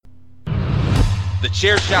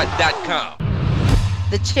thechairshot.com.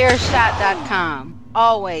 Thechairshot.com.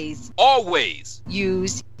 Always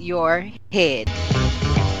use your head.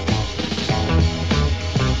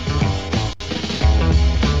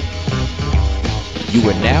 You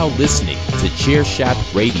are now listening to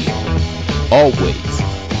Chairshot Radio. Always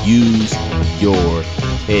use your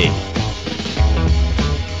head.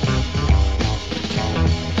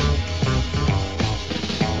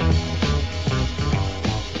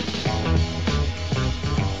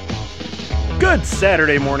 Good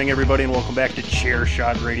Saturday morning, everybody, and welcome back to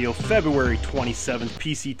Chairshot Radio, February 27th.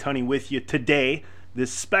 PC Tunney with you today,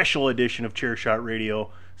 this special edition of Chairshot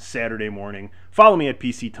Radio, Saturday morning. Follow me at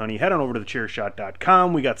PC Tunney. Head on over to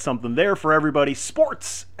thechairshot.com. We got something there for everybody.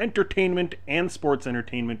 Sports, entertainment, and sports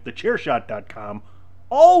entertainment. Thechairshot.com.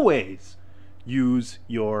 Always use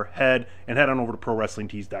your head. And head on over to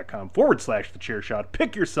prowrestlingtees.com/thechairshot.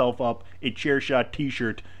 Pick yourself up a Chairshot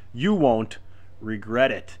t-shirt. You won't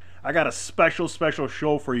regret it. I got a special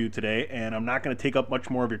show for you today, and I'm not going to take up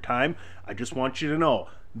much more of your time. I just want you to know,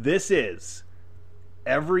 this is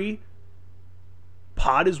every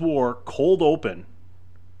Pod is War cold open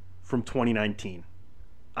from 2019.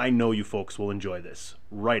 I know you folks will enjoy this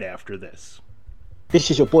right after this.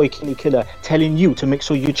 This is your boy Kenny Killer telling you to make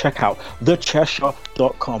sure you check out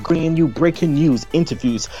thechairshot.com, bringing you breaking news,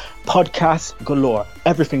 interviews, podcasts galore,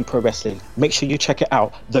 everything pro wrestling. Make sure you check it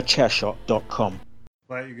out, thechairshot.com.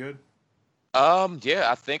 Platt, you good?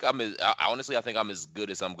 Yeah, I think I'm as good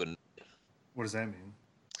as I'm gonna. What does that mean?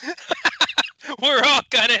 We're all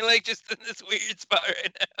kind of like just in this weird spot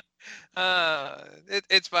right now.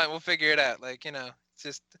 It's fine. We'll figure it out. Like, it's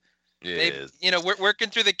just, maybe, we're working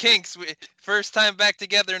through the kinks. First time back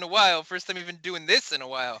together in a while. First time even doing this in a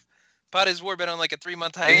while. Pod is War been on like a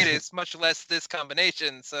 3-month hiatus, much less this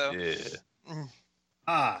combination. So yeah.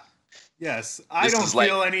 Yes. I don't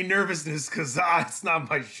feel any nervousness because it's not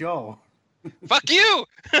my show. Fuck you.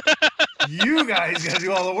 You guys gotta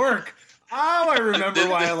do all the work. Oh, I remember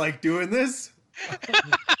why I like doing this.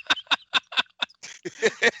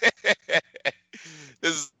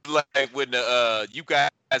 This is like when you guys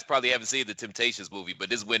probably haven't seen the Temptations movie, but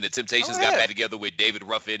this is when the Temptations got back together with David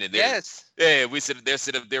Ruffin and we sitting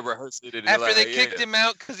there rehearsing it. After they kicked him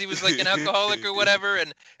out because he was like an alcoholic or whatever,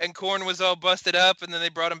 and Korn was all busted up, and then they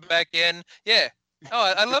brought him back in. Yeah.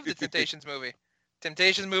 Oh, I love the Temptations movie.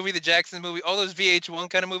 Temptations movie, the Jacksons movie, all those VH1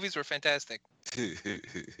 kind of movies were fantastic.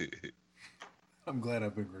 I'm glad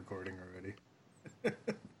I've been recording already.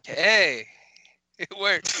 Hey, it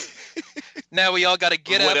worked. Now we all got to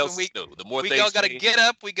get up. We all got to get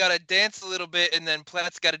up. We got to dance a little bit, and then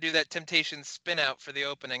Platt's got to do that Temptations spin out for the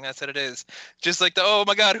opening. That's what it is. Just like oh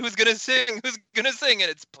my God, who's gonna sing? Who's gonna sing?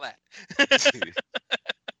 And it's Platt.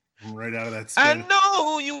 Right out of that spin. I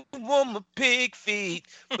know you want my pig feet,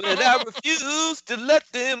 but I refuse to let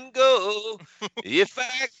them go. If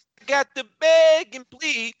I got to beg and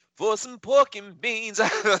plead for some pork and beans.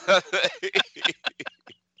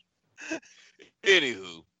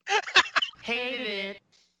 Anywho. Hate it.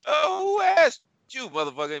 Oh, who asked you,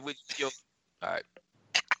 motherfucker? With your... All right.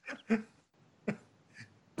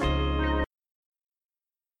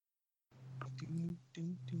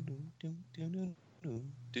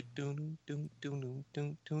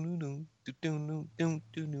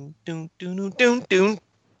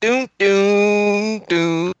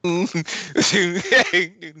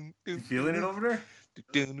 You feeling it over there?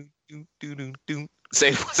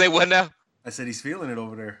 Say what now? I said he's feeling it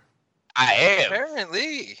over there. I am.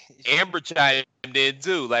 Apparently. Amber chimed in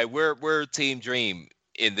too. Like we're Team Dream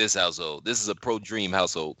in this household. This is a pro Dream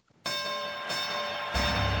household.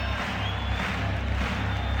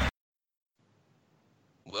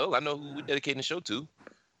 Well, I know who we're dedicating the show to.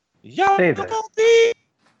 Y'all gonna be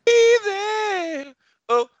there.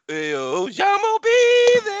 Oh, hey, oh, y'all gonna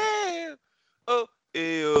be there. Oh,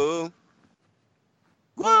 hey, oh.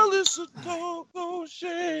 Well, it's a doggone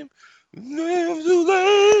shame. Never too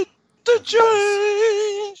late to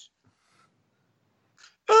change.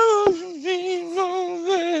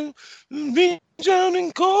 Reach out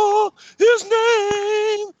and call his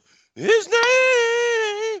name. His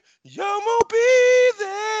name. Y'all gonna be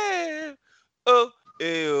there. Oh,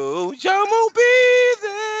 oh, y'all gonna be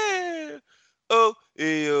there. Oh,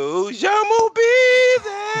 oh, y'all gonna be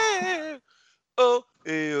there. Oh,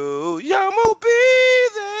 oh, y'all gonna be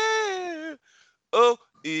there. Oh,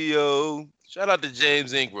 yo. Shout out to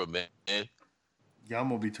James Ingram, man. Yeah, I'm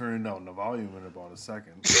gonna be turning down the volume in about a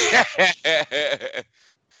second.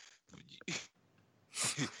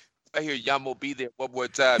 I hear Yamo be there one more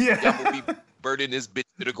time. Yeah. Yamo be burning this bitch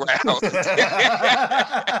to the ground.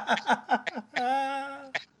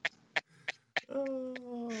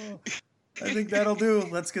 I think that'll do.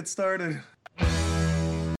 Let's get started.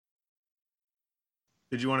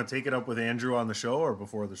 Did you want to take it up with Andrew on the show or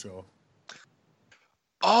before the show?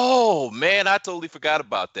 Oh man, I totally forgot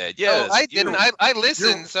about that. Yes, I didn't. I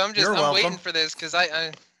listened, so I'm waiting for this because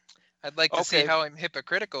I'd like to see how I'm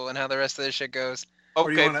hypocritical and how the rest of this shit goes.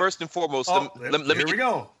 Okay, first and foremost, let me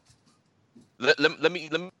go. Let me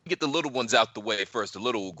get the little ones out the way first. The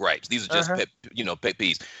little gripes. These are just pet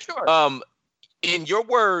peeves. Sure. In your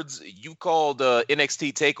words, you called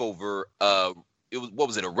NXT Takeover. It was, what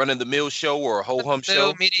was it? A run-of-the-mill show or a ho-hum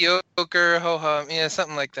show? Mediocre ho-hum, yeah,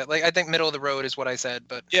 something like that. Like I think middle of the road is what I said,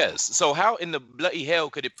 but yes. So how in the bloody hell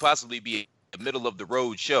could it possibly be a middle of the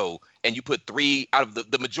road show and you put 3 out of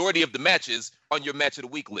the majority of the matches on your match of the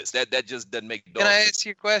week list? That just doesn't make sense. Can I ask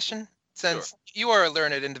you a question? Since you are a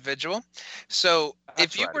learned individual, so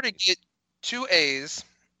if you were to get 2 A's,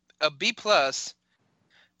 a B+,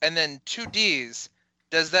 and then 2 D's,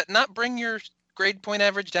 does that not bring your grade point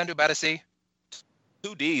average down to about a C?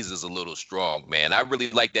 2 D's is a little strong, man. I really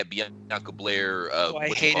like that Bianca Blair. I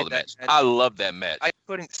hated that match. I love that match. I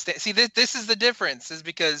couldn't see this is the difference, is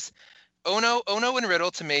because Ono and Riddle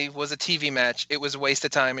to me was a TV match. It was a waste of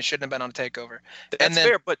time. It shouldn't have been on a takeover. That's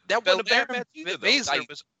fair, but that wasn't a bad match either. Baszler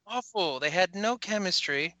was awful. They had no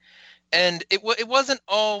chemistry, and it wasn't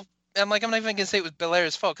all. I'm not even gonna say it was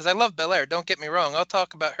Belair's fault because I love Belair. Don't get me wrong. I'll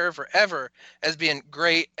talk about her forever as being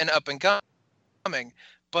great and up and coming.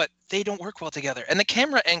 But they don't work well together. And the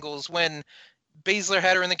camera angles when Baszler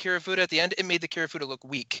had her in the Kirifuda at the end, it made the Kirifuda look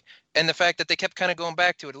weak. And the fact that they kept kind of going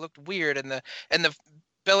back to it looked weird. And the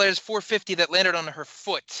Belair's 450 that landed on her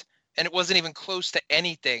foot, and it wasn't even close to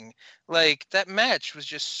anything. Like, that match was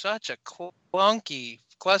just such a clunky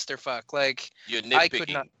clusterfuck. Like, I could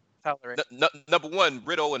not tolerate it. Number one,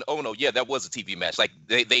 Riddle and Ono, yeah, that was a TV match. Like,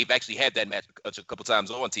 they've actually had that match a couple times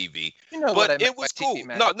on TV. You know but it was cool.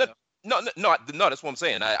 No, that's what I'm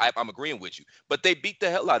saying. I'm agreeing with you. But they beat the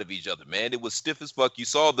hell out of each other, man. It was stiff as fuck. You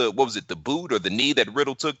saw the boot or the knee that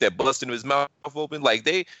Riddle took that busted his mouth open. Like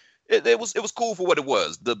it was cool for what it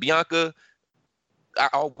was. The Bianca, I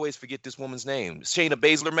always forget this woman's name. Shayna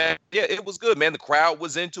Baszler, man. Yeah, it was good, man. The crowd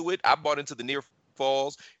was into it. I bought into the near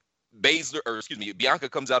falls. Bianca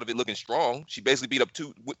comes out of it looking strong. She basically beat up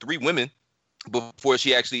 3 women before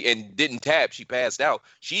she actually and didn't tap. She passed out.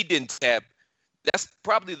 She didn't tap. That's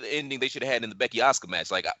probably the ending they should have had in the Becky Asuka match.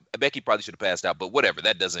 Like Becky probably should have passed out, but whatever.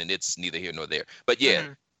 It's neither here nor there. But yeah,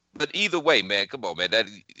 but either way, man, come on, man. That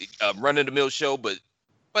run-of-the-mill show, but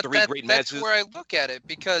 3 great matches. That's where I look at it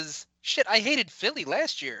because shit, I hated Philly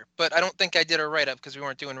last year, but I don't think I did a write-up because we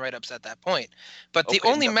weren't doing write-ups at that point. But the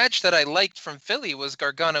only match that I liked from Philly was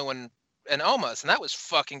Gargano and Almas, and that was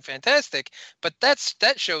fucking fantastic. But that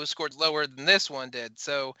show scored lower than this one did.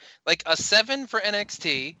 So like a 7 for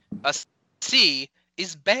NXT, a C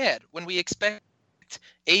is bad when we expect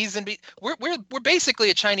A's and B. We're basically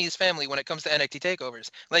a Chinese family when it comes to NXT takeovers.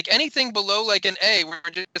 Like anything below like an A, we're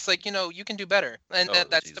just like, you can do better, and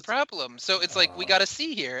that's Jesus. The problem. So it's like we got a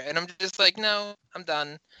C here, and I'm just like, no, I'm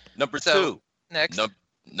done. Number 2. Next.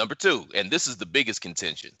 Number 2, and this is the biggest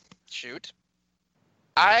contention. Shoot.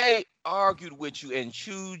 I argued with you and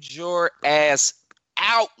chewed your ass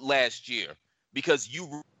out last year because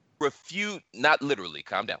you not literally,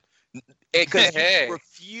 calm down. Because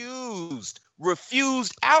you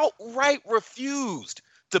outright refused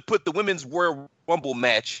to put the Women's Royal Rumble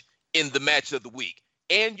match in the match of the week.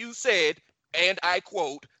 And you said, and I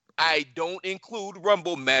quote, I don't include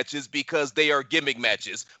Rumble matches because they are gimmick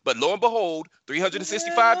matches. But lo and behold,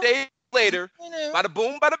 365 days later, bada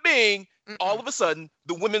boom, bada bing, all of a sudden,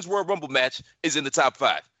 the Women's Royal Rumble match is in the top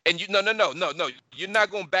 5. And no, you're not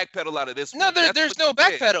going to backpedal out of this. No, there's no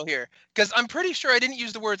backpedal here, because I'm pretty sure I didn't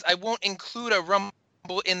use the words, I won't include a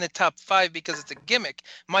Rumble in the top 5 because it's a gimmick.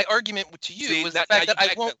 My argument to you was the fact that I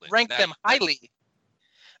won't rank them highly.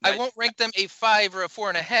 I won't rank them a 5 or a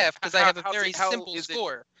 4.5 because I have a very simple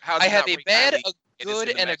score. I have a bad, a good,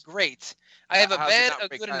 and a great. I have a bad, a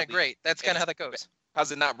good, and a great. That's kind of how that goes. How's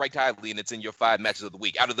it not ranked highly and it's in your 5 matches of the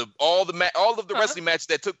week? Out of all of the wrestling matches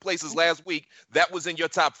that took places last week, that was in your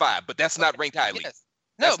top 5, but that's not ranked highly. Yes.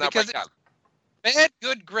 No, because it's bad,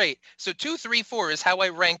 good, great. So 2, 3, 4 is how I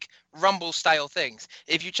rank Rumble style things.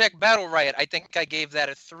 If you check Battle Riot, I think I gave that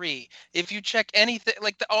a 3. If you check anything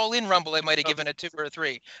like the All In Rumble, I might have given a 2 or a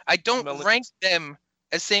 3. I don't rank them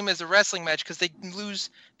as same as a wrestling match because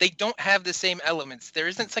they don't have the same elements. There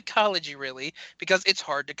isn't psychology really because it's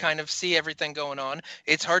hard to kind of see everything going on.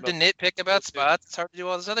 It's hard to nitpick about spots. It's hard to do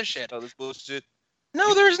all this other shit. This bullshit.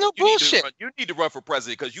 No, there's no bullshit. You need to run for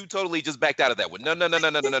president because you totally just backed out of that one. No.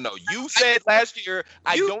 You said last year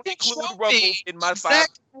I don't include Rumble in my five.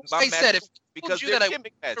 I said if because they're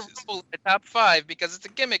gimmick matches. Rumble in the top 5 because it's a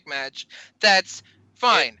gimmick match. That's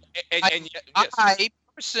fine. I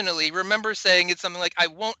personally remember saying it's something like I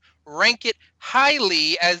won't rank it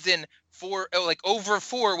highly, as in over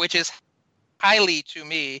 4, which is highly to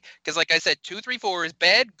me, because like I said, 2, 3, 4 is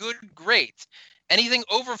bad, good, great. Anything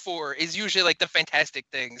over 4 is usually like the fantastic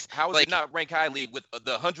things. How is it not ranked highly with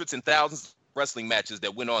the hundreds and thousands of wrestling matches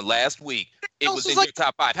that went on last week? It was in your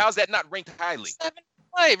top 5. How is that not ranked highly?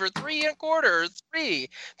 7.5 or 3.25 or 3.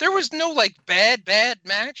 There was no like bad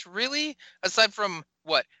match really, aside from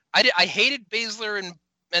what I hated Baszler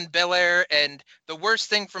and Belair, and the worst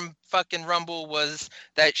thing from fucking Rumble was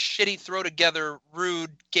that shitty throw together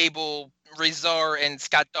Rude, Gable, Rezar, and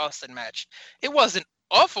Scott Dawson match. It wasn't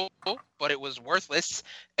awful, but it was worthless,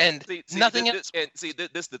 and nothing else.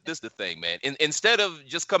 This the thing, man. Instead of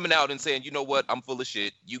just coming out and saying, you know what, I'm full of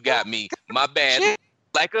shit. You got me. My bad. Shit.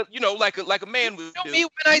 Like a man would do. Me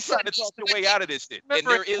when I trying to talk your way out of this shit, and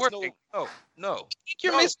there is no. I think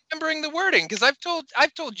you're misremembering the wording, because I've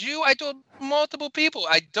told you, I told multiple people,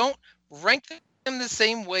 I don't rank them the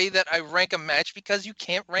same way that I rank a match, because you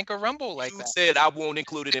can't rank a Rumble like that. You said I won't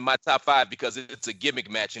include it in my top 5 because it's a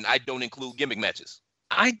gimmick match, and I don't include gimmick matches.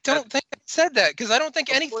 I don't think I said that, because I don't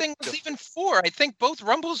think anything was even 4. I think both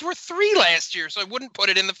Rumbles were 3 last year, so I wouldn't put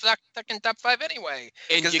it in the fucking top 5 anyway.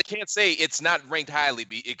 And you can't say it's not ranked highly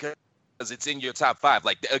because it's in your top 5.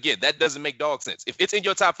 Like, again, that doesn't make dog sense. If it's in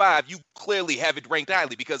your top 5, you clearly have it ranked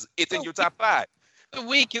highly because it's in your top 5. The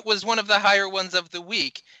week, it was one of the higher ones of the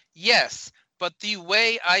week, yes, but the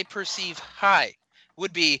way I perceive high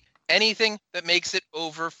would be anything that makes it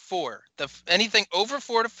over 4. Anything over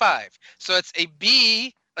 4 to 5. So it's a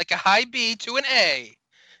B, like a high B to an A.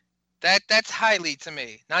 That's highly to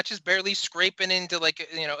me. Not just barely scraping into like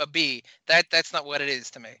a B. That's not what it is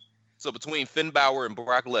to me. So between Finn Balor and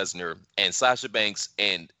Brock Lesnar and Sasha Banks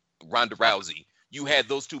and Ronda Rousey, you had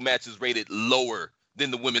those 2 matches rated lower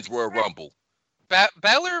than the Women's Royal Rumble.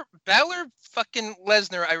 Balor fucking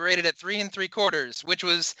Lesnar I rated at 3 3/4, which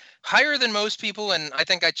was higher than most people, and I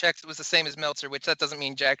think I checked it was the same as Meltzer, which that doesn't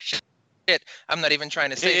mean jack shit. I'm not even trying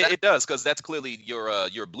to say that. It does, because that's clearly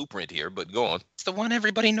your blueprint here, but go on. It's the one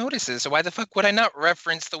everybody notices, so why the fuck would I not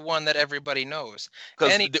reference the one that everybody knows?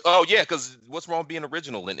 Because what's wrong with being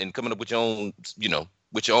original and coming up with your own,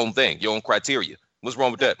 with your own thing, your own criteria? What's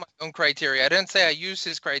wrong with that? My own criteria. I didn't say I use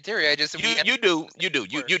his criteria. I just said you do,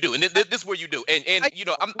 and this is where you do. And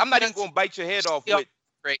I'm not even going to bite your head off with.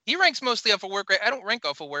 Rate. He ranks mostly off of work rate. I don't rank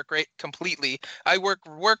off of work rate completely. I work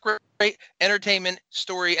rate, entertainment,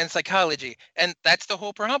 story, and psychology, and that's the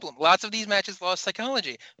whole problem. Lots of these matches lost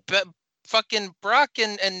psychology, but fucking Brock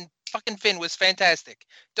and fucking Finn was fantastic.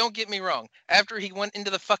 Don't get me wrong. After he went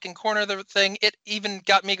into the fucking corner of the thing, it even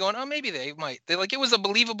got me going, oh, maybe they might. It was a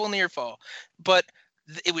believable near fall. But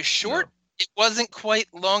it was short. No. It wasn't quite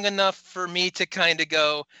long enough for me to kind of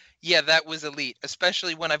go, yeah, that was elite.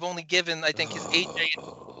 Especially when I've only given, I think, his AJ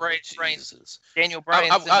and Daniel Bryan.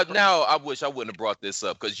 Now I wish I wouldn't have brought this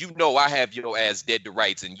up, because I have your ass dead to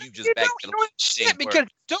rights, and you just back to shit because you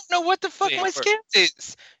don't know what the fuck my stance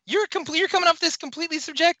is. You're coming off this completely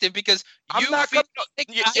subjective, because I'm not coming up.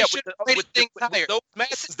 With those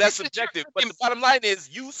matches, that's subjective. But the bottom line is,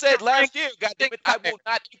 you said last year, goddammit, I will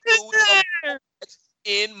not include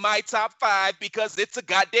in my top 5 because it's a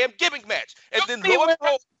goddamn gimmick match. And then lo and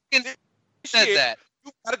behold, said that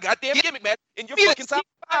you got a goddamn gimmick match in your fucking top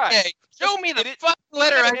 5. Show me the fucking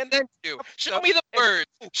letter I sent you. Show me the words.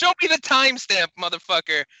 Show me the timestamp,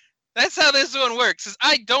 motherfucker. That's how this one works. Is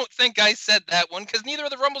I don't think I said that one, because neither of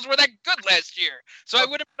the Rumbles were that good last year. So I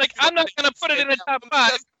would have I'm not gonna put it in the top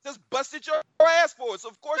 5. Just busted your ass for it. So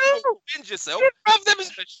of course you're gonna avenge yourself. Of them is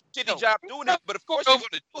a shitty job doing it, but of course you're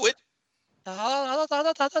gonna do it.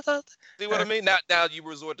 See what I mean? Now you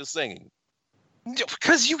resort to singing.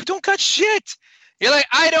 Because you don't got shit. You're like,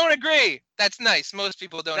 I don't agree. That's nice. Most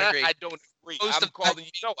people don't agree. I don't agree. I'm calling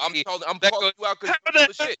you. No, I'm calling you out because you're full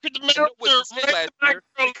of shit. You know what you said last year?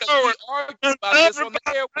 Because we argued about this on the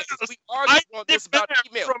airwaves. We argued on this about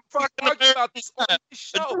email. We argued about this on the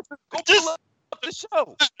show. Go pull up the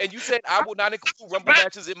show. And you said I will not include Rumble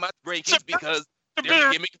matches in my rankings because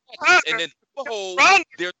they're gimmick matches. And then behold,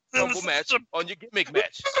 there's a Rumble match on your gimmick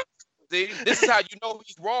match. See, this is how you know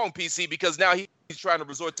he's wrong, PC, because now he's trying to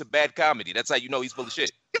resort to bad comedy. That's how you know he's full of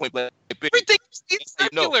shit. Point blank. Everything is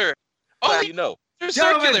circular. That's how you know. They're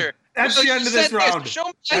circular. That's the end of this round.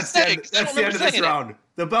 That's the end of this round.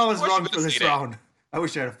 The bell is wrong for this round. I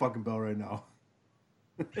wish I had a fucking bell right now.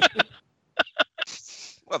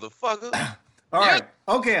 Motherfucker. All right.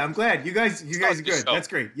 Okay, I'm glad. You guys are good. show. That's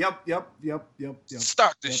great. Yep.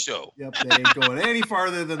 Start the show. Yep, they ain't going any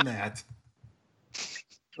farther than that.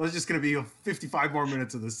 It was just going to be 55 more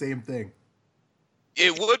minutes of the same thing.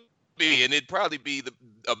 It would be, and it'd probably be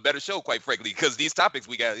a better show, quite frankly, because these topics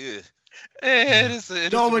we got. It is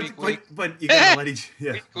but you gotta let each.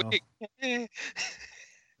 Yeah. Weak.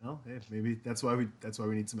 Well, hey, maybe that's why we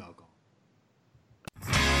need some alcohol.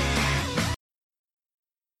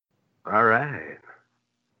 All right.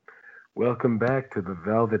 Welcome back to the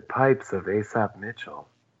Velvet Pipes of Aesop Mitchell.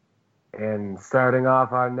 And starting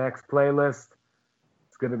off our next playlist,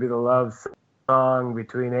 it's going to be the love song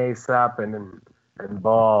between Aesop and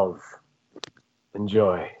Balls.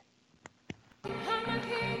 Enjoy.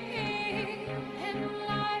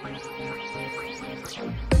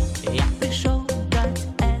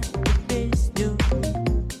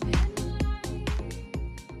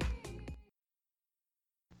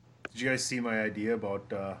 Did you guys see my idea about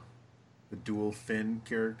the dual fin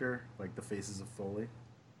character, like the Faces of Foley?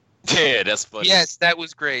 Yeah, that's funny. Yes, that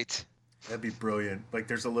was great. That'd be brilliant. Like,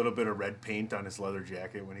 there's a little bit of red paint on his leather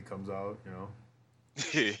jacket when he comes out, you know?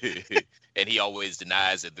 And he always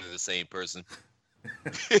denies that they're the same person.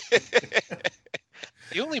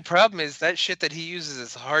 The only problem is that shit that he uses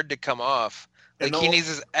is hard to come off. Like, he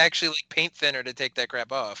needs actually like paint thinner to take that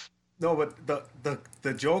crap off. No, but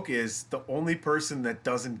the joke is the only person that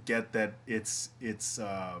doesn't get that it's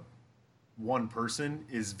one person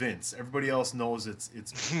is Vince. Everybody else knows it's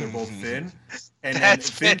they're both Finn. And That's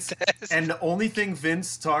Vince, fantastic. and the only thing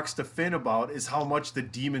Vince talks to Finn about is how much the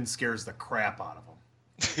demon scares the crap out of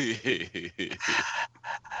him.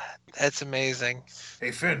 That's amazing. Hey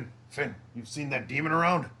Finn, you've seen that demon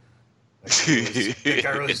around? That guy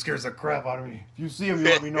really scares the crap out of me. If you see him, you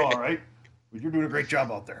let me know, all right? But you're doing a great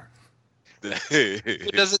job out there.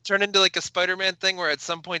 Does it turn into like a Spider-Man thing where at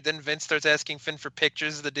some point then Vince starts asking Finn for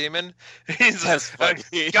pictures of the demon? He's like,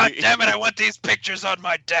 God damn it, I want these pictures on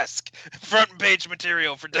my desk. Front page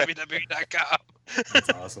material for WWE.com. That's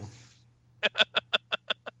awesome.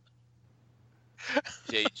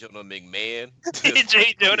 J. Jonah McMahon.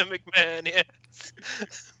 J. Jonah McMahon,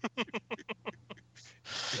 yes.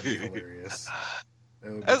 That'd be hilarious.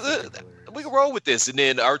 That would be hilarious. We can roll with this, and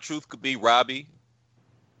then our truth could be Robbie,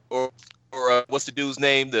 or what's the dude's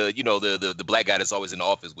name? The black guy that's always in the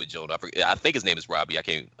office with Jonah. I think his name is Robbie.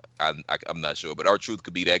 I'm not sure, but our truth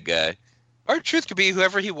could be that guy. Our truth could be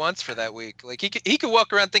whoever he wants for that week. Like he could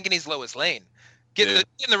walk around thinking he's Lois Lane. In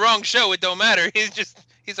the wrong show, it don't matter.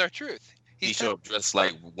 He's our truth. He show up dressed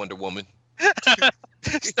like Wonder Woman.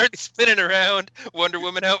 Start spinning around, Wonder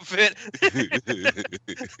Woman outfit. I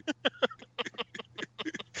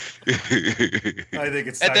think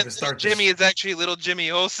it's time to start. Jimmy is actually little Jimmy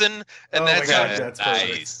Olsen, and that's perfect.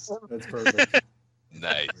 Nice. That's perfect.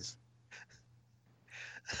 Nice.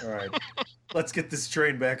 All right, let's get this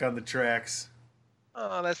train back on the tracks.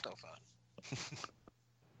 Oh, that's no fun.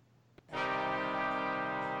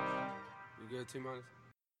 You good, T-Minus?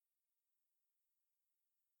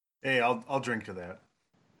 Hey, I'll drink to that.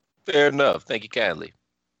 Fair enough. Thank you kindly.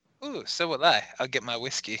 Ooh, so will I. I'll get my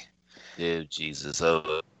whiskey. Yeah, Jesus.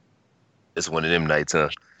 It's one of them nights, huh?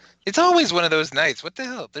 It's always one of those nights. What the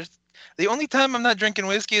hell? The only time I'm not drinking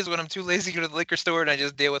whiskey is when I'm too lazy to go to the liquor store and I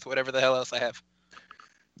just deal with whatever the hell else I have.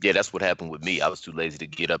 Yeah, that's what happened with me. I was too lazy to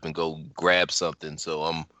get up and go grab something, so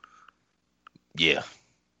I'm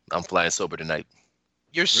flying sober tonight.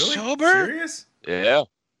 You're really? sober? Yeah. Serious? No.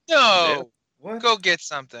 Yeah. What? Go get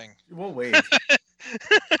something. We'll wait.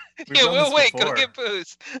 We'll wait. Go get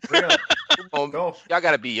booze. Go. Y'all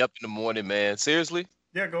gotta be up in the morning, man. Seriously?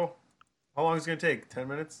 Yeah, go. How long is it gonna take? 10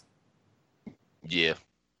 minutes? Yeah.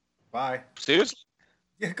 Bye. Seriously?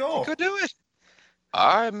 Yeah, go. Go do it.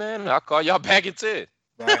 All right, man. I'll call y'all back at 10.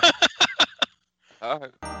 Bye. All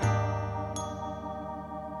right.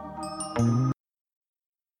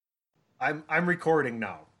 I'm recording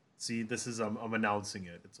now. See, this is I'm announcing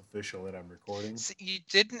it. It's official that I'm recording. See, you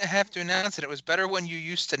didn't have to announce it. It was better when you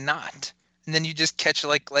used to not, and then you just catch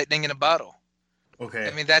like lightning in a bottle. Okay.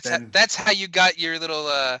 I mean, that's how you got your little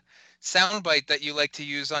soundbite that you like to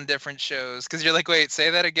use on different shows. Because you're like, wait,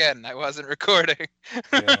 say that again. I wasn't recording.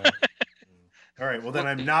 Yeah. All right. Well, then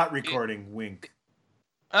I'm not recording. Wink.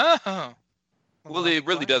 Oh. Well, it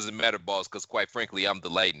really doesn't matter, boss, because quite frankly, I'm the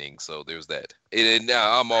lightning. So there's that. And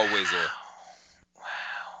now I'm always there.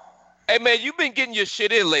 Hey, man, you've been getting your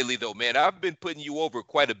shit in lately, though, man. I've been putting you over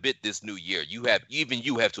quite a bit this new year. You have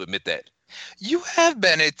to admit that. You have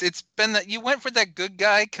been. It's been that you went for that good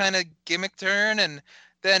guy kind of gimmick turn, and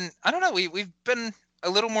then I don't know. We've been a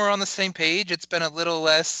little more on the same page. It's been a little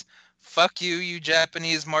less fuck you, you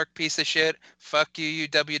Japanese mark piece of shit. Fuck you, you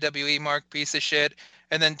WWE mark piece of shit.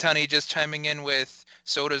 And then Tunney just chiming in with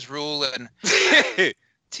Soda's Rule and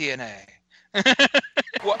TNA.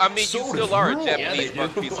 Well, I mean, you still are a Japanese Yeah,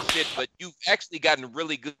 piece of shit, but you've actually gotten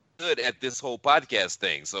really good at this whole podcast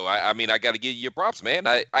thing. So, I mean, I got to give you your props, man.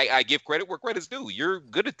 I give credit where credit's due. You're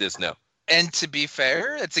good at this now. And to be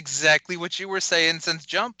fair, it's exactly what you were saying since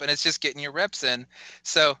jump, and it's just getting your reps in.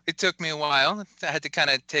 So it took me a while. I had to kind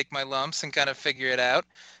of take my lumps and kind of figure it out.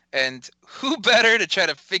 And who better to try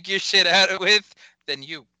to figure shit out with than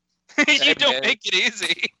you? You don't make it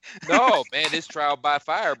easy. No, man, it's trial by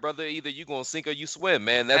fire, brother. Either you gonna sink or you swim,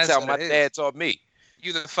 man. That's how my dad taught me.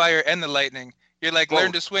 You the fire and the lightning. You're like,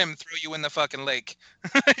 learn to swim, throw you in the fucking lake.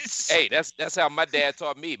 Hey, that's how my dad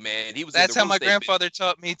taught me, man. He was. That's how my grandfather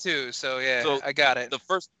taught me too. So yeah, I got it.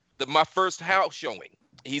 My first house showing,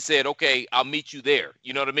 he said, "Okay, I'll meet you there."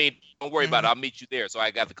 You know what I mean? Don't worry about it. I'll meet you there. So I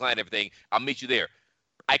got the client, everything. I'll meet you there.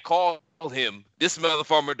 I called him. This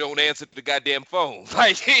motherfucker don't answer the goddamn phone.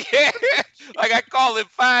 Like I call him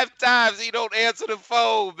 5 times. He don't answer the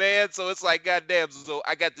phone, man. So it's like, goddamn. So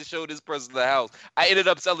I got to show this person the house. I ended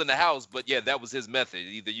up selling the house, but yeah, that was his method.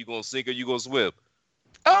 Either you gonna sink or you gonna swim.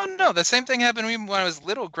 Oh no, the same thing happened to me when I was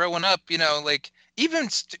little, growing up. You know, like even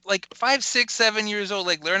like 5, 6, 7 years old,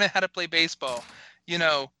 like learning how to play baseball. You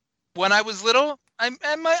know, when I was little, I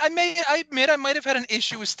admit I might have had an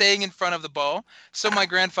issue with staying in front of the ball. So my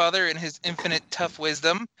grandfather, in his infinite tough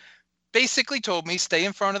wisdom, basically told me, stay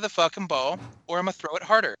in front of the fucking ball or I'm gonna throw it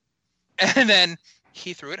harder. And then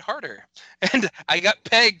he threw it harder. And I got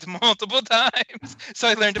pegged multiple times. So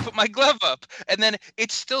I learned to put my glove up. And then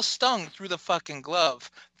it still stung through the fucking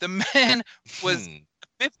glove. The man was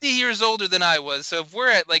 50 years older than I was. So if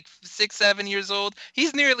we're at like 6, 7 years old,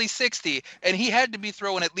 he's nearly 60. And he had to be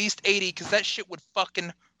throwing at least 80 because that shit would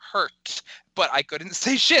fucking hurt. But I couldn't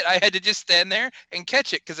say shit. I had to just stand there and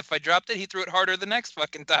catch it because if I dropped it, he threw it harder the next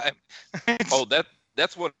fucking time. Oh,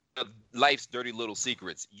 that's one of life's dirty little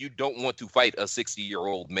secrets. You don't want to fight a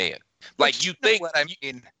 60-year-old man. Like you think what I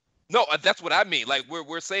mean. No, that's what I mean. Like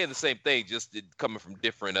we're saying the same thing, just coming from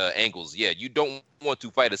different angles. Yeah, you don't want to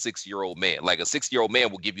fight a 60-year-old man. Like a 60-year-old man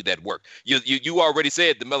will give you that work. You already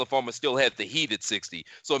said the Miller Farmer still had the heat at 60.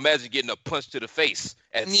 So imagine getting a punch to the face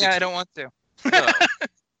at 60. Yeah, I don't want to.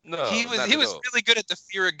 No, he was really good at the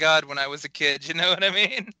fear of God when I was a kid. You know what I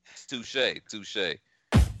mean? Touche.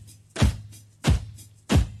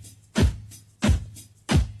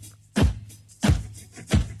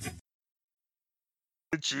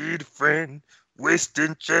 Cheat friend,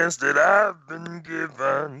 wasting chance that I've been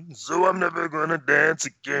given, so I'm never gonna dance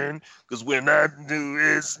again. Cause when I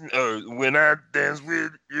when I dance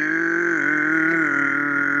with you,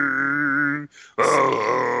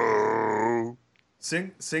 oh.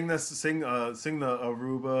 Sing the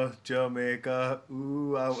Aruba, Jamaica.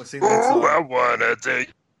 Ooh, I sing that song. Oh, I wanna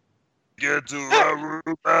take you to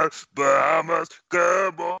Aruba, Bahamas,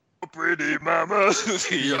 come on. Pretty mama,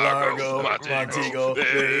 Largo, Montego,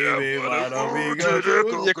 baby, why don't we go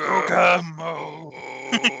to Kokomo?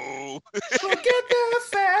 We'll get there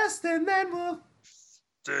fast and then we'll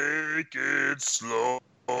take it slow.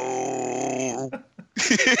 That's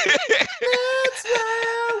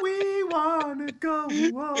where we wanna go,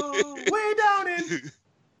 way down in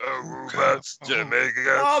Aruba,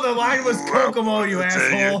 Jamaica. Oh, the line was Kokomo, you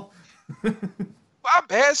asshole. My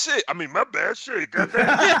bad shit. Got that?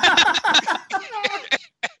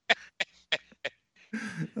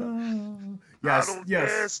 Yes, I don't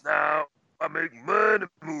dance now. I make money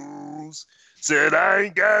moves. Said I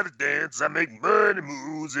ain't gotta dance. I make money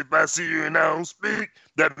moves. If I see you and I don't speak,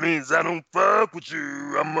 that means I don't fuck with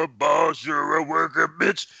you. I'm a boss. You're a worker,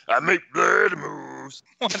 bitch. I make bloody moves.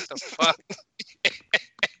 What the fuck?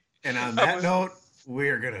 And on that note,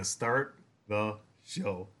 we're gonna start the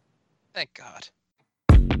show. Thank God.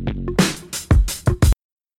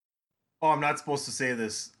 Oh, I'm not supposed to say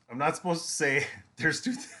this. I'm not supposed to say there's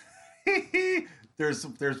two.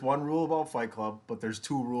 There's one rule about Fight Club, but there's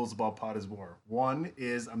 2 rules about Pot is War. 1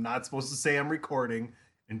 is I'm not supposed to say I'm recording,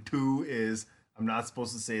 and 2 is I'm not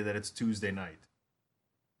supposed to say that it's Tuesday night.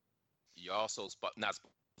 You're also not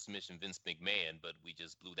supposed to mention Vince McMahon, but we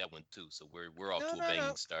just blew that one too. So we're off to a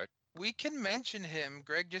banging start. We can mention him.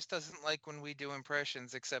 Greg just doesn't like when we do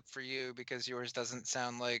impressions, except for you, because yours doesn't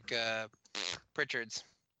sound like Pritchard's.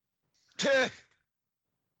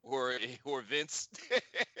 or Vince.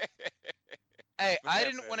 Hey, I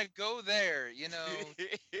didn't want to go there. You know,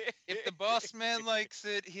 if the boss man likes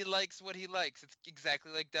it, he likes what he likes. It's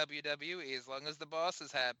exactly like WWE. As long as the boss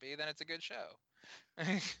is happy, then it's a good show.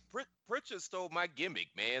 Pritchard stole my gimmick,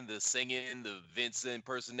 man. The singing, the Vince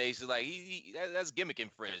impersonation, like that's gimmick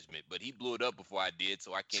infringement. But he blew it up before I did,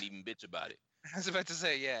 so I can't even bitch about it. I was about to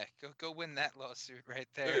say, yeah, go win that lawsuit right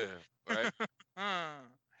there. Yeah, right.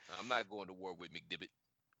 I'm not going to war with McDibbit.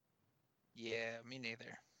 Yeah, me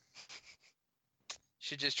neither.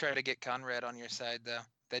 Should just try to get Conrad on your side, though.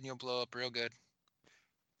 Then you'll blow up real good.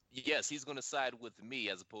 Yes, he's going to side with me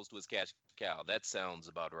as opposed to his cash cow. That sounds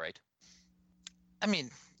about right. I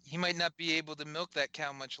mean, he might not be able to milk that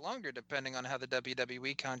cow much longer, depending on how the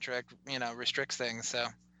WWE contract, restricts things. So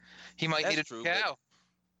he might need a cow.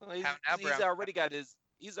 Well, he's already got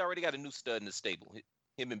a new stud in the stable.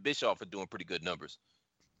 Him and Bischoff are doing pretty good numbers.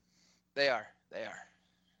 They are.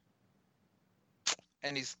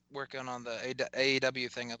 And he's working on the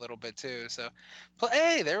AEW thing a little bit too. So,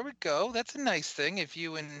 hey, there we go. That's a nice thing. If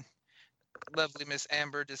you and lovely Miss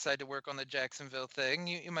Amber decide to work on the Jacksonville thing,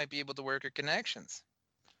 you might be able to work your connections.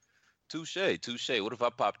 Touche. What if I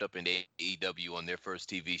popped up in AEW on their first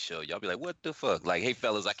TV show? Y'all be like, what the fuck? Like, hey,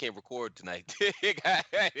 fellas, I can't record tonight. You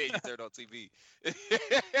turned on TV.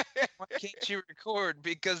 Why can't you record?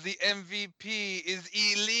 Because the MVP is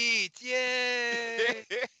elite. Yay!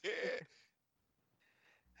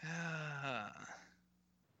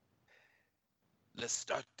 Let's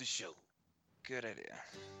start the show. Good idea.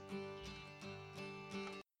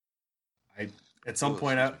 At some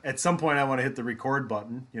point, I want to hit the record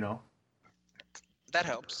button. That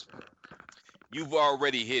helps. You've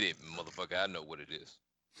already hit it, motherfucker. I know what it is.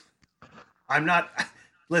 I'm not.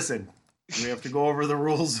 Listen, do we have to go over the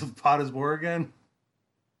rules of Pot is War again?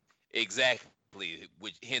 Exactly.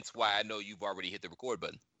 Hence why I know you've already hit the record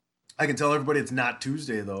button. I can tell everybody it's not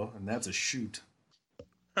Tuesday though, and that's a shoot.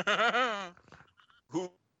 And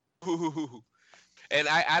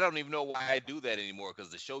I don't even know why I do that anymore because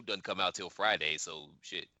the show doesn't come out till Friday. So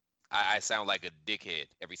shit, I sound like a dickhead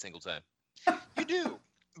every single time. You do,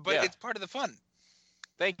 but it's part of the fun.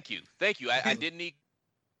 Thank you. I didn't need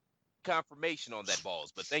confirmation on that,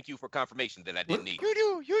 balls, but thank you for confirmation that I didn't need.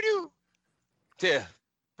 You do. Yeah,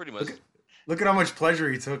 pretty much. Look at how much pleasure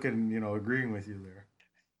he took in agreeing with you there.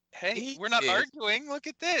 Hey, we're not arguing. Look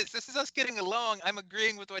at this. This is us getting along. I'm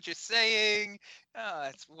agreeing with what you're saying.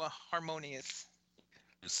 It's harmonious.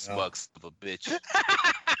 You smug son of a bitch.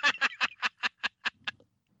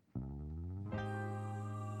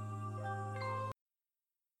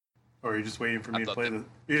 Or are you just waiting for me to play the?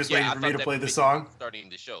 You're just waiting for me to play the song. Starting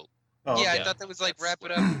the show. Oh, yeah, okay. I thought that was like wrap it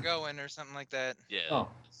up and going or something like that. Yeah. Oh,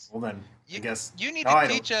 well then, I guess you need to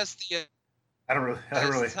teach us the. I don't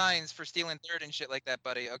really. Signs for stealing third and shit like that,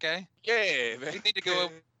 buddy. Okay. Yeah, man. We need to go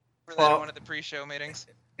over that in one of the pre-show meetings.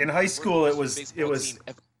 In high school, it was. In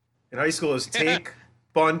high school, it was take,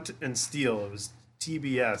 bunt, and steal. It was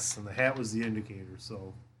TBS, and the hat was the indicator.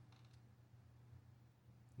 So,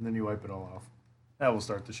 and then you wipe it all off. That will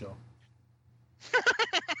start the show.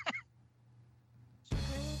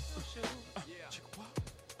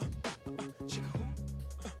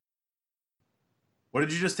 What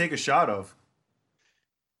did you just take a shot of?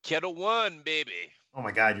 Kettle One, baby. Oh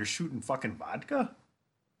my God, you're shooting fucking vodka?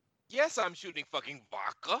 Yes, I'm shooting fucking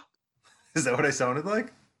vodka. Is that what I sounded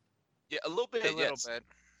like? Yeah, a little bit. A little bit.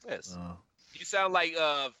 Yes. You sound like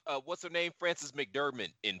what's her name? Frances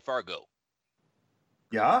McDermott in Fargo.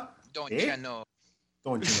 Yeah? Don't you know?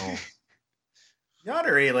 Don't you know?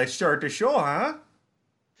 Yonder, let's start the show, huh?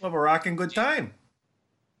 We'll have a rocking good time.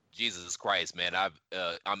 Jesus Christ, man!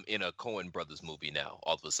 I'm in a Coen Brothers movie now.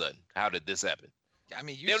 All of a sudden, how did this happen? I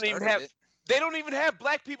mean, they don't even have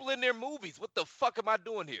black people in their movies. What the fuck am I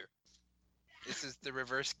doing here? This is the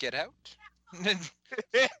reverse Get Out.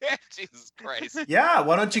 Jesus Christ! Yeah,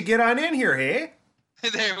 why don't you get on in here, hey?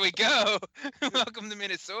 There we go. Welcome to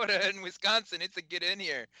Minnesota and Wisconsin. It's a get in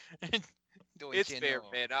here. It's fair,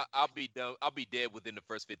 man. I'll be done. I'll be dead within the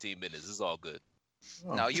first 15 minutes. It's all good.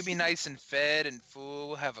 Oh. No, you be nice and fed and full.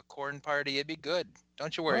 We'll have a corn party. It'd be good.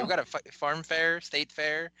 Don't you worry. We've got a farm fair, state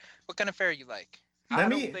fair. What kind of fair you like? I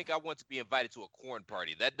don't think I want to be invited to a corn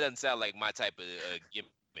party. That doesn't sound like my type of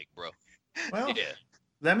gimmick, bro. Well,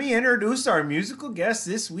 let me introduce our musical guest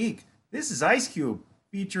this week. This is Ice Cube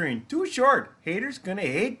featuring Too Short. Haters gonna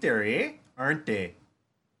hate there, eh? Aren't they?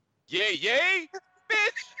 Yay,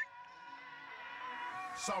 bitch!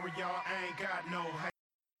 Sorry, y'all, I ain't got no hate.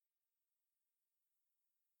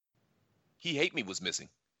 He Hate Me was missing.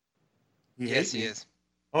 Yes, he is.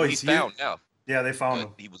 Oh, he's found now. Yeah, they found him.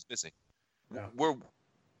 He was missing. Yeah. Where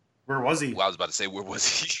was he? Well, I was about to say, where was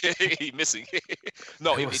he? He missing.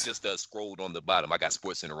 No, he just scrolled on the bottom. I got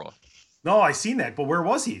SportsCenter on. No, I seen that, but where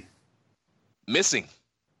was he? Missing.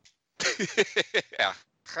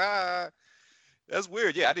 That's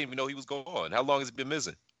weird. Yeah, I didn't even know he was gone. How long has he been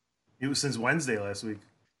missing? It was since Wednesday last week.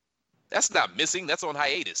 That's not missing. That's on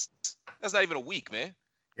hiatus. That's not even a week, man.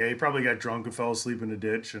 Yeah, he probably got drunk and fell asleep in a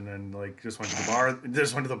ditch, and then like just went to the bar.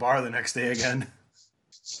 Just went to the bar the next day again.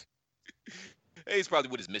 Hey, he's probably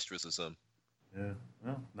with his mistress or something. Yeah.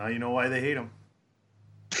 Well, now you know why they hate him.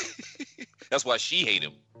 That's why she hate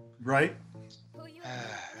him. Right?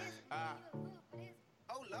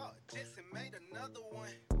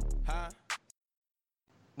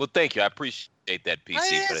 Well, thank you. I appreciate that, PC. I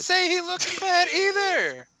didn't say he looked bad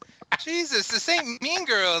either. Jesus, this ain't Mean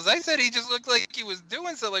Girls. I said he just looked like he was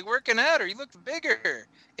doing something, like working out, or he looked bigger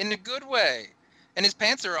in a good way. And his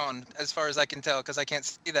pants are on, as far as I can tell, because I can't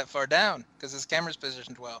see that far down, because his camera's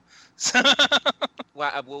positioned well. So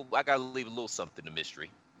Well, I got to leave a little something to mystery.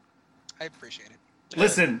 I appreciate it.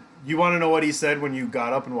 Listen, you want to know what he said when you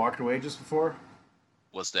got up and walked away just before?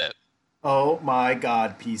 What's that? Oh my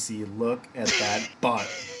God, PC, look at that butt.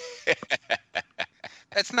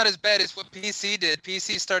 That's not as bad as what PC did.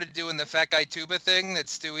 PC started doing the fat guy tuba thing that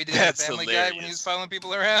Stewie did in That's Family hilarious. Guy when he was following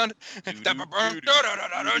people around. That's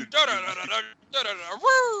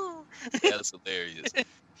hilarious.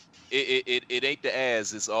 It ain't the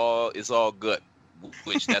ass. It's all gut.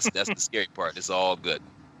 Which that's the scary part. It's all good.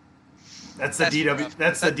 That's the DW. rough.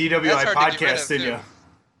 That's the DWI that's hard to get rid podcast of, in too. you.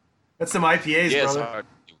 That's some IPAs, Yeah, it's brother. hard.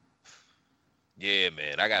 Yeah,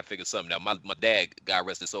 man, I gotta figure something out. My dad, God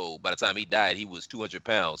rest his soul, by the time he died, he was 200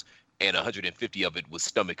 pounds, and 150 of it was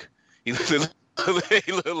stomach. He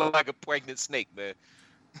looked like a pregnant snake, man.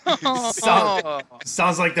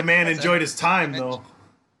 Sounds like the man enjoyed his time, though.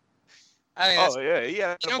 I mean, Oh yeah, he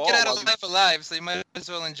had you a don't ball get out while of he- life alive, so you might as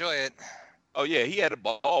well enjoy it. Oh yeah, he had a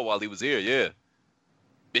ball while he was here. Yeah,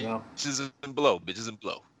 Yeah. bitches and blow, bitches and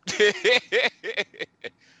blow.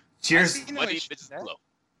 Cheers. I see no Money, issue with bitches that. and blow.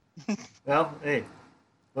 Well, hey,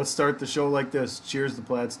 let's start the show like this. Cheers to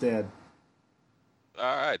Platt's dad.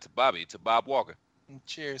 All right, to Bobby, to Bob Walker.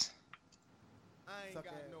 Cheers.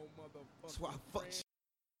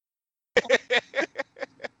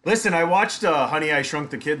 Listen, I watched Honey, I Shrunk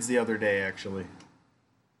the Kids the other day, actually.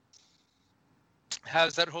 How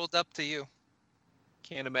does that hold up to you?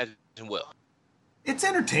 Can't imagine well. It's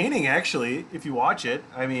entertaining, actually, if you watch it.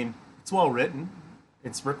 I mean, it's well written.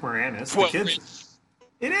 It's Rick Moranis. Well The kids.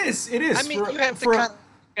 It is. It is. I mean, you have to kind of look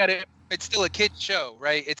at it. It's still a kid show,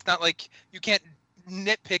 right? It's not like you can't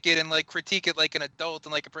nitpick it and like critique it like an adult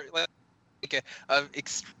and like a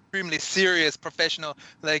extremely serious professional,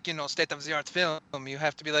 like, you know, state of the art film. You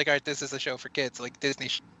have to be like, all right, this is a show for kids, like Disney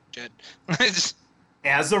shit. Just-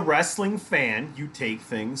 As a wrestling fan, you take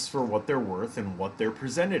things for what they're worth and what they're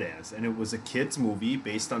presented as. And it was a kid's movie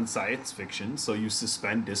based on science fiction, so you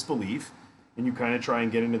suspend disbelief and you kind of try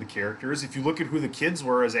and get into the characters. If you look at who the kids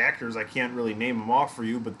were as actors, I can't really name them off for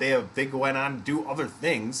you, but they went on to do other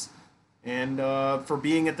things. And for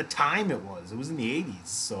being at the time it was in the 80s,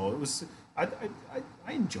 so it was. I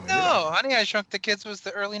enjoyed it. No, Honey, I Shrunk the Kids was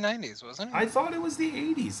the early 90s, wasn't it? I thought it was the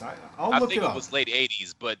 80s. I'll I look think it it up. was late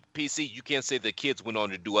 80s, but PC, you can't say the kids went on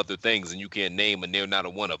to do other things and you can't name and they're not a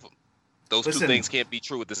one of them. Those Listen, two things can't be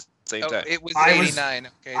true at the same Oh, time. it was I was- 89.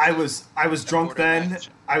 Okay, I so was drunk then. borderline.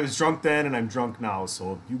 I was drunk then, and I'm drunk now.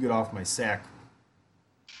 So you get off my sack.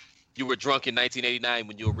 You were drunk in 1989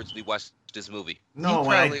 when you originally watched this movie. No, he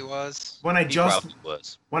when probably I was. when I He just probably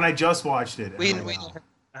was. when I just watched it. We, I'm we, like, wow.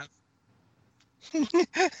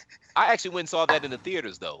 I actually went and saw that in the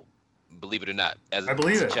theaters, though. Believe it or not, as I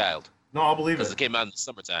believe a it. child, No, I'll believe because it. it came out in the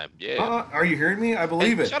summertime. Yeah. Are you hearing me? I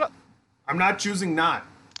believe Hey, it. Shut up. I'm not choosing not.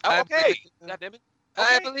 Oh, I okay. believe it. God damn it.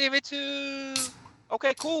 I Okay. believe it too.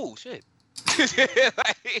 Okay, cool. Shit.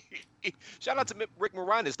 Shout out to Rick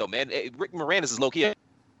Moranis, though, man. Rick Moranis is low-key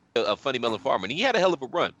a funny melon farmer, and he had a hell of a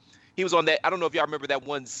run. He was on that. I don't know if y'all remember that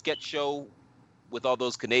one sketch show with all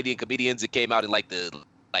those Canadian comedians. It came out in like the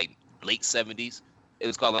late 70s. It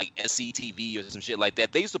was called like SCTV or some shit like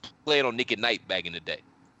that. They used to play it on Nick at Night back in the day.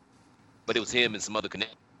 But it was him and some other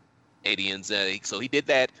Canadians. So he did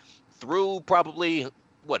that through probably,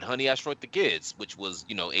 Honey, I Shrunk the Kids, which was,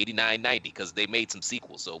 89, 90, because they made some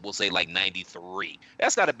sequels. So we'll say like 93.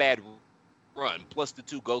 That's not a bad run. Plus the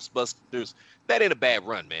two Ghostbusters. That ain't a bad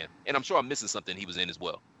run, man. And I'm sure I'm missing something he was in as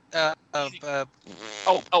well. My Little Blue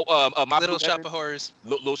Shop Heaven? of Horrors.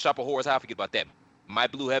 Little Shop of Horrors. How I forget about that? My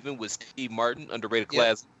Blue Heaven with Steve Martin, underrated Yep.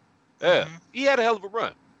 class. Yeah, Mhm. he had a hell of a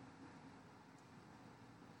run.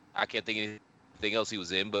 I can't think of anything else he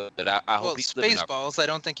was in, but I Well, hope he's living out. Spaceballs. I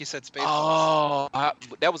don't think you said Spaceballs. Oh,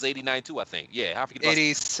 that was 89 too, I think. Yeah, I forget about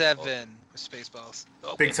 87 was Spaceballs.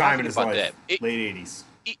 Okay, Big time I in his forget life. about that. Late 80s.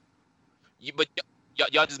 But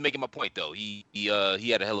y'all just making my point though. He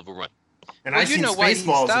had a hell of a run. And Well, I've you seen know why he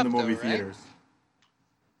Spaceballs in the stopped, movie though, right? theaters.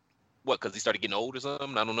 What? Because he started getting old or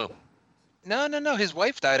something? I don't know. No. His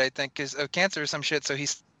wife died, I think, of cancer or some shit. So he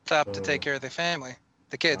stopped to take care of the family,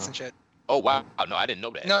 the kids and shit. Oh wow! No, I didn't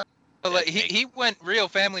know that. No, like he went real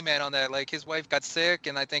family man on that. Like his wife got sick,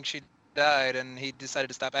 and I think she died, and he decided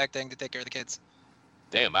to stop acting to take care of the kids.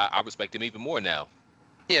 Damn, I respect him even more now.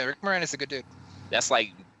 Yeah, Rick Moranis is a good dude. That's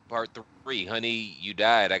like part 3. Honey, you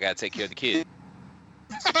died. I gotta take care of the kids.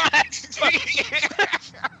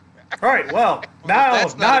 All right. Well, now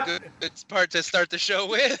that's not a good part to start the show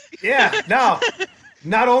with. Yeah. Now,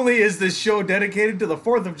 not only is this show dedicated to the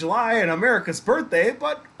 4th of July and America's birthday,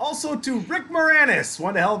 but also to Rick Moranis,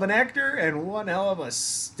 one hell of an actor and one hell of a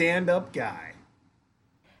stand-up guy.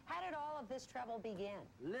 How did all of this trouble begin?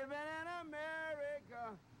 Living in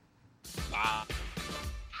America. Ow!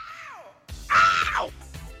 Ow!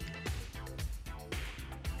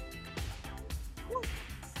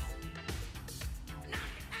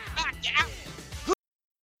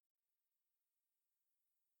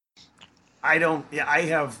 I don't. Yeah, I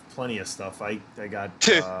have plenty of stuff. I got.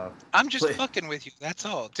 I'm just fucking with you. That's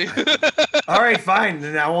all, dude. All right, fine.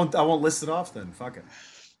 Then I won't list it off. Then fuck it.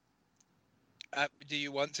 Do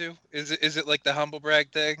you want to? Is it like the humble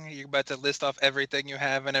brag thing? You're about to list off everything you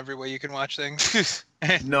have and every way you can watch things?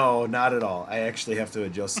 No, not at all. I actually have to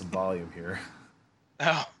adjust some volume here.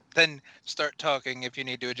 Oh, then start talking if you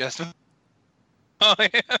need to adjust. Oh,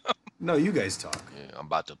 yeah. No, you guys talk. Yeah, I'm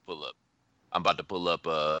about to pull up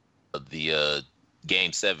the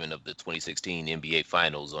Game 7 of the 2016 NBA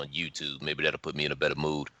Finals on YouTube. Maybe that'll put me in a better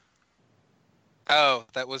mood. Oh,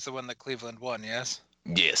 that was the one that Cleveland won, yes?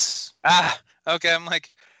 Yes. Ah, okay. I'm like,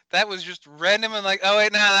 that was just random. I'm like, oh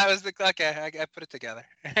wait, no, that was the. Okay, I put it together.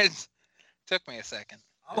 It took me a second.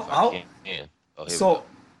 So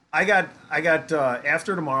I got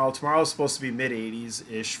after tomorrow. Tomorrow's supposed to be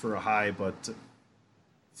mid-80s ish for a high, but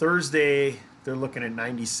Thursday they're looking at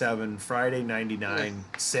 97. Friday 99.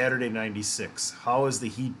 Saturday 96. How has the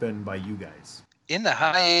heat been by you guys? In the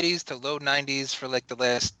high 80s to low 90s for like the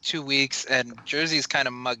last 2 weeks, and Jersey's kind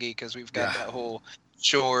of muggy because we've got that whole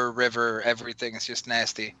shore, river, everything. It's just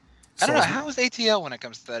nasty. I don't know. How is ATL when it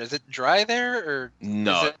comes to that? Is it dry there or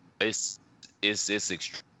no? It's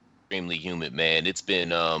extremely humid, man. It's been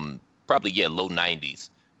probably low 90s,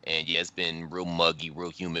 and it's been real muggy, real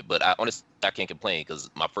humid. But I honestly can't complain because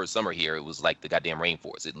my first summer here it was like the goddamn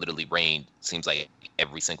rainforest. It literally rained seems like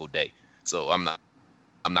every single day. So I'm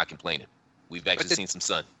not complaining. We've actually seen some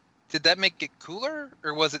sun. Did that make it cooler,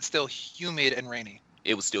 or was it still humid and rainy?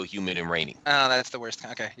 It was still humid and rainy. Oh, that's the worst.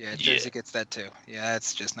 Okay, yeah, Jersey gets that too. Yeah,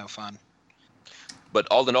 it's just no fun. But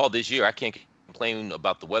all in all, this year, I can't complain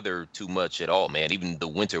about the weather too much at all, man. Even the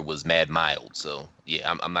winter was mad mild. So,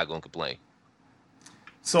 yeah, I'm not going to complain.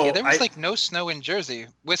 So yeah, there was like no snow in Jersey.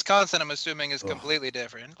 Wisconsin, I'm assuming, is completely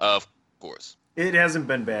different. Of course. It hasn't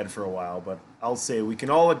been bad for a while, but I'll say we can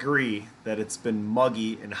all agree that it's been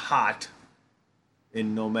muggy and hot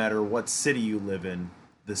in no matter what city you live in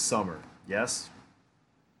this summer. Yes?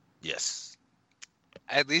 Yes.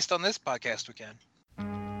 At least on this podcast we can.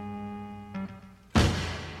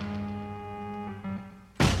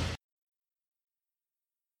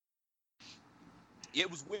 It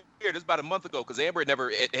was weird. It was about a month ago because Amber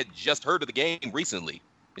had just heard of the game recently.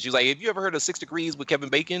 And she was like, have you ever heard of 6 Degrees with Kevin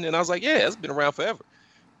Bacon? And I was like, yeah, it's been around forever.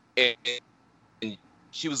 And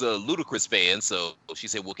she was a Ludacris fan, so she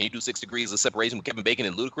said, well, can you do 6 Degrees of Separation with Kevin Bacon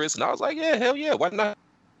and Ludacris? And I was like, yeah, hell yeah, why not?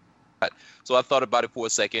 So I thought about it for a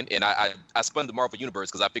second, and I spun the Marvel Universe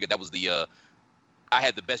because I figured that was I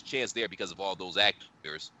had the best chance there because of all those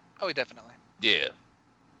actors. Oh, definitely. Yeah.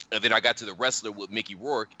 And then I got to the wrestler with Mickey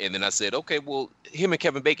Rourke, and then I said, okay, well, him and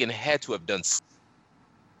Kevin Bacon had to have done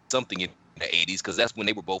something in the 80s because that's when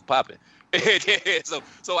they were both popping.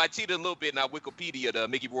 So I cheated a little bit, and I Wikipedia'd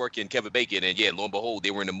Mickey Rourke and Kevin Bacon, and lo and behold, they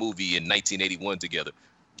were in a movie in 1981 together.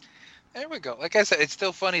 There we go. Like I said, it's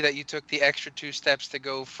still funny that you took the extra 2 steps to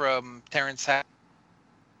go from Terrence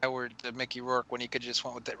Howard to Mickey Rourke when you could just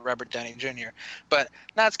went with Robert Downey Jr. But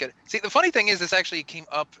that's good. See, the funny thing is this actually came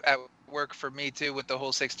up at work for me too with the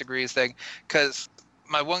whole 6 Degrees thing, because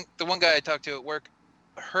the one guy I talked to at work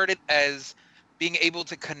heard it as being able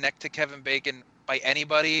to connect to Kevin Bacon by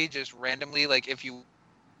anybody just randomly, like if you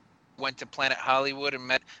went to Planet Hollywood and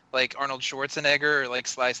met like Arnold Schwarzenegger or like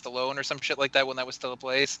Sly Stallone or some shit like that when that was still a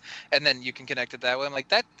place, and then you can connect it that way. I'm like,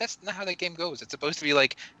 that's not how that game goes. It's supposed to be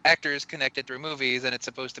like actors connected through movies, and it's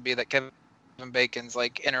supposed to be that Kevin Bacon's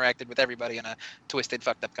like interacted with everybody in a twisted,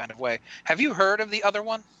 fucked up kind of way. Have you heard of the other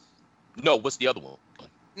one? No, what's the other one?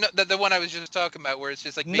 No, the one I was just talking about, where it's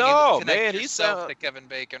just like being able to connect yourself to Kevin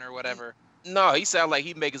Bacon or whatever. No, he sounded like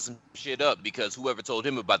he making some shit up because whoever told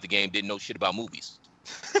him about the game didn't know shit about movies.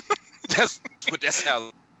 That's what that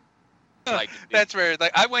sounds That's where,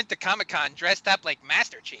 like, I went to Comic-Con dressed up like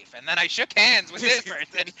Master Chief, and then I shook hands with this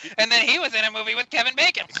person, and then he was in a movie with Kevin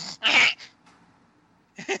Bacon.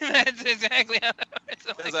 That's exactly how it works.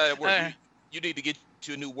 That's how it works. You need to get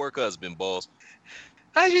you a new work husband, boss.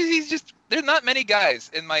 There's not many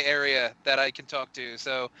guys in my area that I can talk to,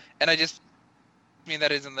 so, and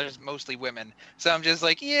there's mostly women. So I'm just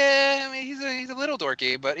like, yeah, I mean, he's a little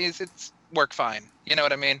dorky, but it's work fine. You know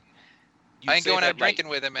what I mean? I ain't going out drinking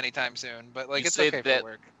with him anytime soon, but like it's okay for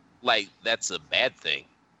work. Like that's a bad thing.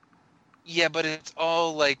 Yeah, but it's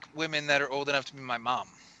all like women that are old enough to be my mom.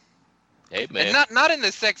 Hey man. And not in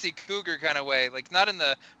the sexy cougar kind of way, like not in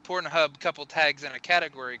the Pornhub couple tags in a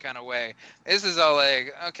category kind of way. This is all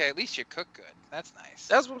like, okay, at least you cook good. That's nice.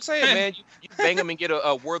 That's what I'm saying, man. You bang them and get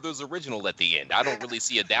a Werther's original at the end. I don't really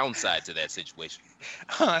see a downside to that situation.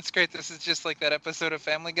 Oh, that's great. This is just like that episode of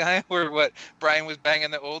Family Guy where Brian was banging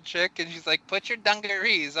the old chick and she's like, put your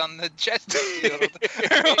dungarees on the Chesterfield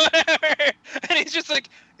or whatever. And he's just like,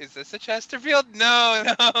 is this a Chesterfield? No,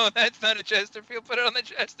 that's not a Chesterfield. Put it on the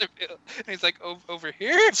Chesterfield. And he's like, over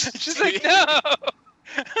here? She's like, no.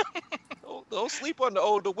 Don't sleep on the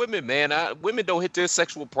older women, man. Women don't hit their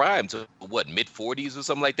sexual prime to mid-40s or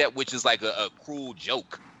something like that, which is like a cruel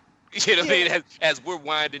joke. You know what I mean? As we're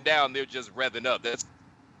winding down, they're just revving up. That's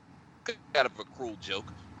kind of a cruel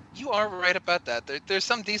joke. You are right about that. There's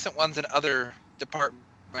some decent ones in other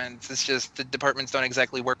departments. It's just the departments don't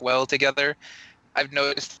exactly work well together. I've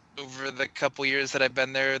noticed over the couple years that I've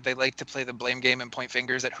been there, they like to play the blame game and point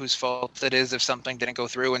fingers at whose fault it is if something didn't go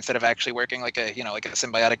through instead of actually working like a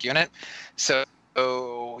symbiotic unit. So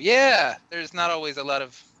yeah, there's not always a lot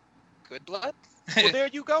of good blood. Well, there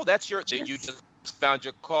you go. You just found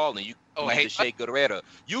your call, and you the Shea Guerrero.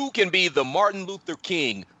 You can be the Martin Luther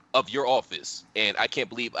King of your office. And I can't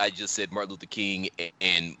believe I just said Martin Luther King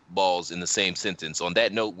and balls in the same sentence. On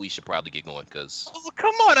that note, we should probably get going because... Oh,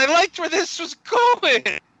 come on. I liked where this was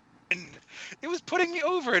going. It was putting me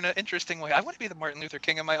over in an interesting way. I want to be the Martin Luther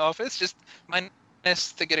King in my office, just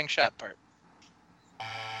minus the getting shot part.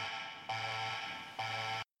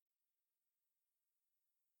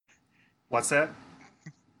 What's that?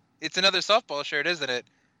 It's another softball shirt, isn't it?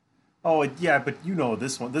 Oh, yeah, but you know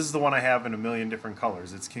this one. This is the one I have in a million different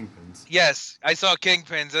colors. It's Kingpins. Yes, I saw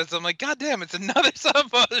Kingpins. I'm like, God damn, it's another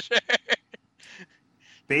softball shirt.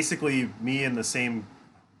 Basically, me and the same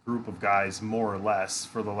group of guys, more or less,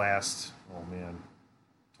 for the last,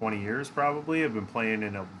 20 years probably, have been playing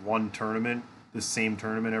in one tournament, this same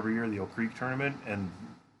tournament every year, the Oak Creek tournament, and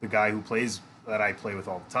the guy that I play with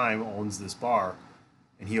all the time owns this bar,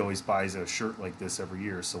 and he always buys a shirt like this every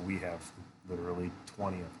year, so we have literally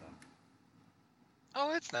 20 of them. Oh,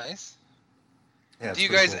 that's nice. Yeah, do you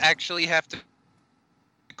guys actually have to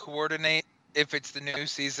coordinate if it's the new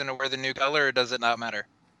season or wear the new color, or does it not matter?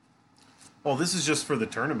 Well, this is just for the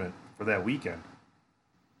tournament, for that weekend.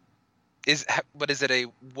 Is it a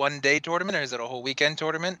one-day tournament, or is it a whole weekend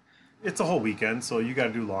tournament? It's a whole weekend, so you got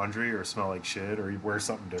to do laundry or smell like shit or you wear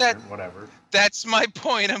something different, whatever. That's my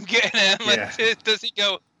point I'm getting at. Like, does he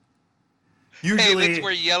go, usually, hey, let's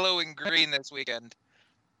wear yellow and green this weekend?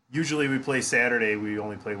 Usually we play Saturday. We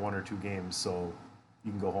only play 1 or 2 games, so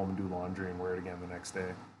you can go home and do laundry and wear it again the next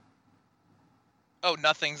day. Oh,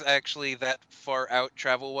 nothing's actually that far out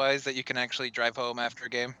travel-wise that you can actually drive home after a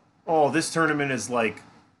game? Oh, this tournament is like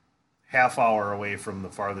half hour away from the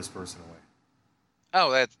farthest person away.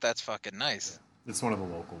 Oh, that's fucking nice. Yeah, it's one of the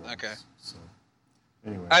local ones. Okay. So,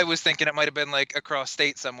 anyway. I was thinking it might have been like across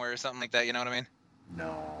state somewhere or something like that, you know what I mean?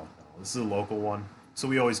 No. This is a local one. So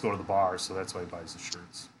we always go to the bar, so that's why he buys the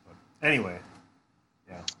shirts. But anyway,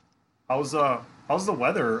 yeah. How's the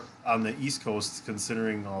weather on the East Coast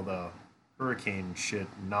considering all the hurricane shit?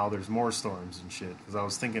 And now there's more storms and shit. Because I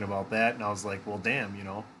was thinking about that, and I was like, well, damn,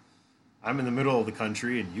 I'm in the middle of the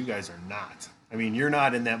country, and you guys are not. I mean, you're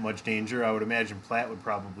not in that much danger. I would imagine Platte would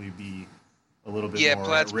probably be a little bit more Yeah,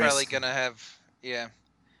 Platte's at risk. probably going to have,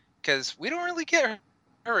 because we don't really get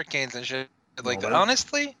hurricanes and shit. Like,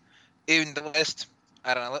 honestly, in the last,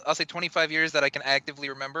 I don't know, I'll say 25 years that I can actively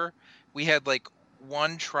remember, we had, like,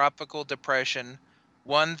 one tropical depression,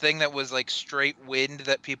 one thing that was, like, straight wind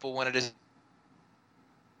that people wanted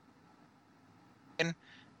to...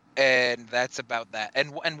 And that's about that.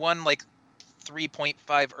 And one, like,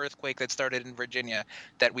 3.5 earthquake that started in Virginia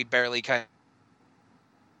that we barely kind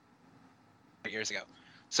of years ago.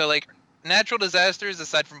 So, like, natural disasters,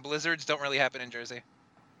 aside from blizzards, don't really happen in Jersey.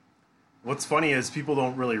 What's funny is people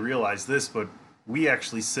don't really realize this, but we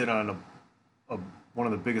actually sit on one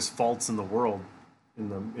of the biggest faults in the world in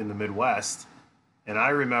the Midwest. And I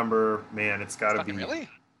remember, man, it's got to be... Really?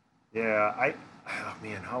 Yeah, oh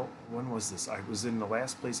man, when was this? I was in the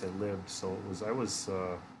last place I lived, so I was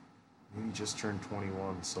maybe just turned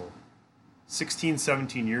 21, so 16,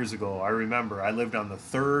 17 years ago. I remember I lived on the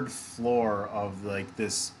 3rd floor of like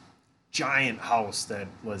this giant house that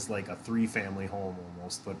was like a 3-family home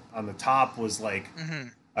almost, but on the top was like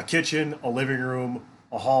a kitchen, a living room,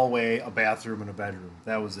 a hallway, a bathroom, and a bedroom.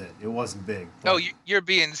 That was it. It wasn't big. Oh, you're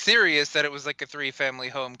being serious that it was like a 3-family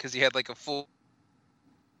home because you had like a full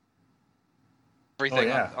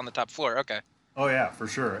everything on the top floor. Okay. Oh yeah, for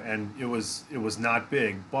sure. And it was not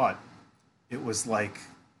big, but it was like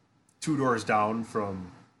 2 doors down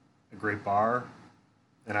from a great bar,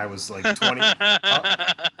 and I was like 20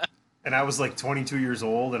 and I was like 22 years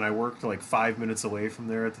old, and I worked like 5 minutes away from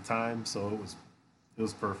there at the time, so it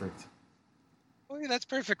was perfect. Oh yeah, that's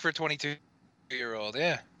perfect for a 22-year-old.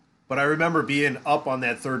 Yeah. But I remember being up on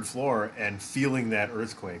that 3rd floor and feeling that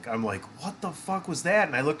earthquake. I'm like, what the fuck was that?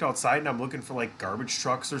 And I looked outside and I'm looking for like garbage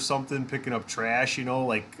trucks or something, picking up trash,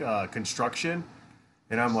 like construction.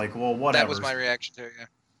 And I'm like, well, whatever. That was my reaction to it, yeah.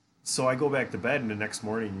 So I go back to bed, and the next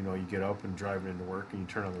morning, you get up and driving into work, and you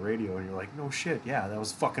turn on the radio, and you're like, no shit, yeah, that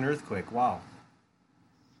was a fucking earthquake. Wow.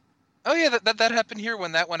 Oh yeah, that happened here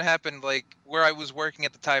when that one happened. Like where I was working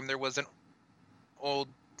at the time, there was an old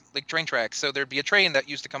like train track, so there'd be a train that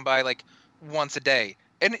used to come by like once a day,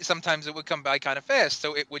 and sometimes it would come by kind of fast,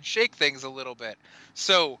 so it would shake things a little bit.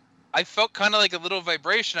 So I felt kind of like a little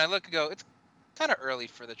vibration. I look and go, it's kind of early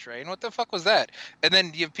for the train. What the fuck was that? And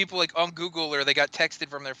then you have people like on Google, or they got texted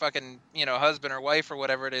from their fucking husband or wife or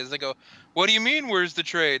whatever it is. They go, what do you mean, where's the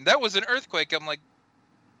train? That was an earthquake. I'm like,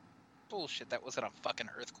 bullshit, that wasn't a fucking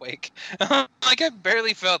earthquake. Like I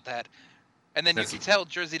barely felt that. And then you can tell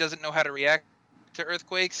Jersey doesn't know how to react to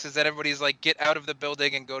earthquakes, is that everybody's like, get out of the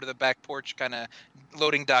building and go to the back porch kind of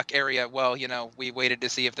loading dock area. Well, we waited to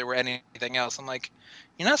see if there were anything else. I'm like,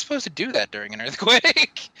 you're not supposed to do that during an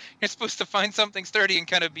earthquake. You're supposed to find something sturdy and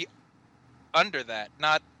kind of be under that,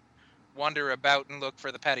 not wander about and look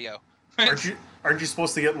for the patio. Aren't you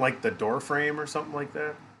supposed to get in like the door frame or something like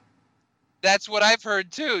that? That's what I've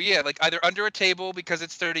heard too. Yeah, like either under a table because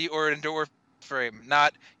it's sturdy, or a door frame.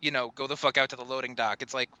 Not, go the fuck out to the loading dock.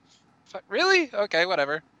 It's like, really? Okay,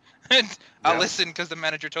 whatever. And I'll listen because the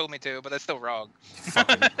manager told me to, but that's still wrong.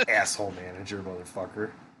 Fucking asshole manager, motherfucker.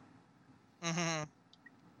 Mm-hmm.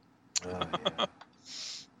 Yeah.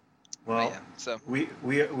 Well, so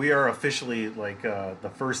we are officially like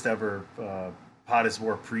the first ever Pot is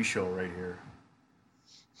War pre-show right here.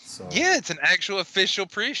 So yeah, it's an actual official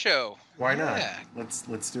pre-show. Why not?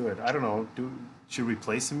 Let's do it. I don't know. Should we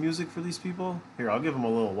play some music for these people? Here, I'll give them a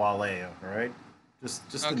little Wale. All right.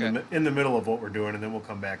 Just okay. in the middle of what we're doing, and then we'll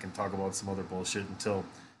come back and talk about some other bullshit until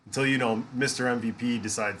Mr. MVP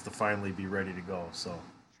decides to finally be ready to go. So,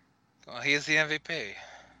 well, he is the MVP.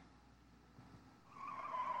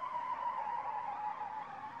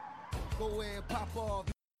 Go and pop off.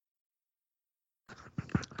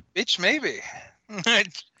 Bitch, maybe.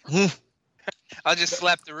 I'll just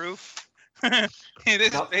slap the roof.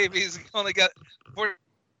 This baby's only got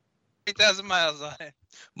 40,000 miles on it.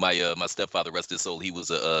 My stepfather, rest his soul, he was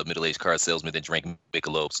a middle-aged car salesman that drank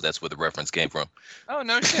Michelob, so that's where the reference came from. Oh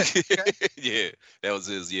no shit! Okay. Yeah, that was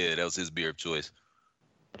his beer of choice.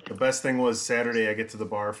 The best thing was Saturday. I get to the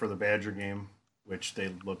bar for the Badger game, which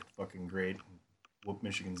they looked fucking great, whooped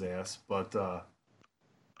Michigan's ass. But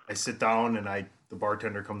I sit down and the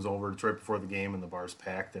bartender comes over. It's right before the game, and the bar's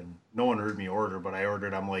packed, and no one heard me order, but I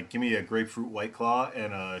ordered. I'm like, give me a grapefruit White Claw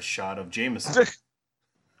and a shot of Jameson.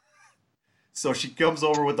 So she comes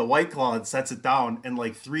over with the White Claw and sets it down, and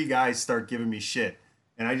like 3 guys start giving me shit.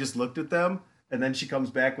 And I just looked at them, and then she comes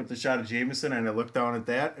back with the shot of Jameson, and I look down at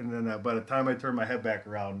that, and then by the time I turn my head back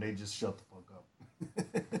around, they just shut the fuck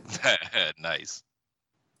up. Nice.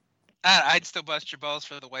 I'd still bust your balls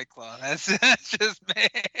for the White Claw. That's just me.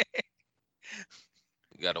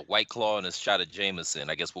 You got a White Claw and a shot of Jameson.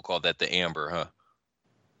 I guess we'll call that the Amber, huh?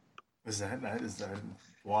 Is that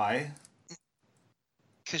why?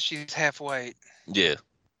 Because she's half white. Yeah.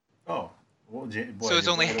 Oh. Well, boy, so it's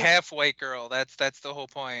only half white girl. That's the whole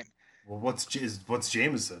point. Well, what's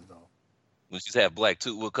Jameson though? Well, she's half black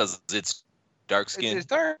too. Well, because it's dark skin. It's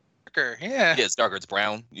darker. Yeah. Yeah, it's darker. It's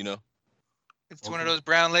brown. It's one of those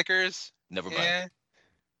brown liquors. Never mind.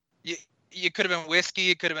 Yeah. You could have been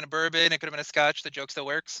whiskey. It could have been a bourbon. It could have been a scotch. The joke still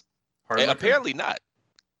works. Apparently not.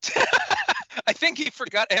 I think he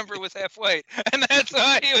forgot Amber was half white, and that's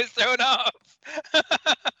why he was thrown off.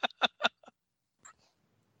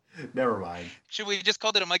 Never mind. Should we just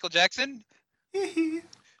call it a Michael Jackson?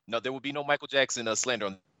 No, there will be no Michael Jackson slander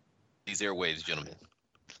on these airwaves, gentlemen.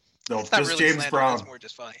 No, it's just really James Brown. It's more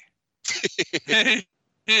just funny.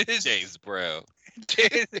 James Brown.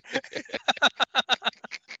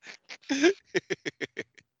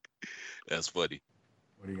 That's funny.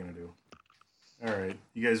 What are you gonna do? All right,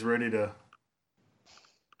 you guys ready to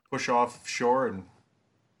push off shore and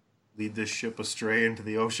lead this ship astray into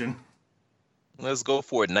the ocean? Let's go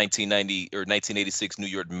for it. 1990 or 1986 New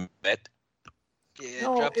York Met. Yeah,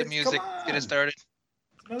 no, drop the music. Get it started. It's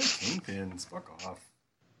another Kingpins. Fuck off.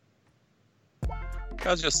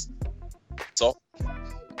 I was just so.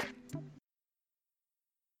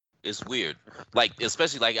 It's weird, like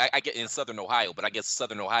especially like I get in Southern Ohio, but I guess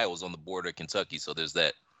Southern Ohio is on the border of Kentucky, so there's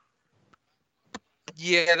that.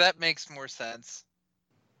 Yeah, that makes more sense.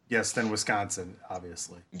 Yes, than Wisconsin,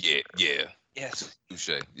 obviously. Yeah. Yes. Touche.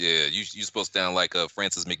 Yeah, you're supposed to sound like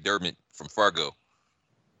Francis McDermott from Fargo.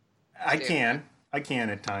 I can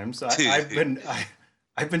at times. I've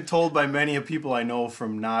been told by many of people I know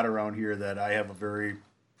from not around here that I have a very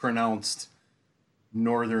pronounced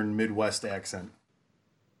northern Midwest accent.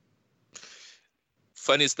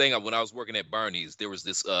 Funniest thing, when I was working at Barney's, there was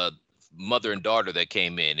this mother and daughter that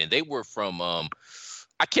came in, and they were from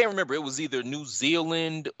I can't remember. It was either New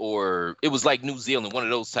Zealand or it was like New Zealand, one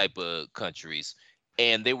of those type of countries.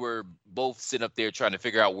 And they were both sitting up there trying to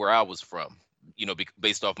figure out where I was from, you know,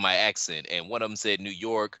 based off my accent. And one of them said New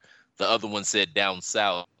York. The other one said down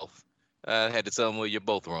south. I had to tell them, well, you're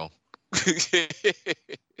both wrong.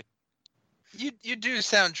 You do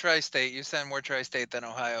sound tri-state. You sound more tri-state than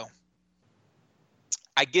Ohio.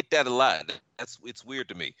 I get that a lot. It's weird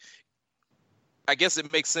to me. I guess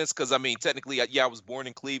it makes sense because, I mean, technically, I was born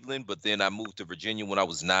in Cleveland, but then I moved to Virginia when I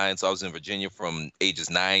was 9. So I was in Virginia from ages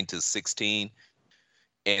 9 to 16.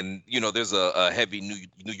 And, you know, there's a heavy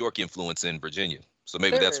New York influence in Virginia. So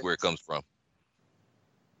maybe that's where it comes from.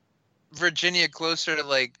 Virginia closer to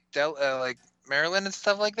like Maryland and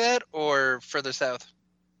stuff like that, or further south?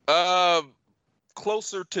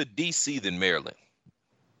 Closer to DC than Maryland.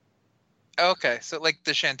 Okay, so like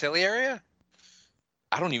the Chantilly area?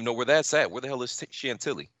 I don't even know where that's at. Where the hell is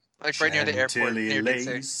Chantilly? Like right near the airport. Near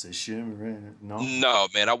No,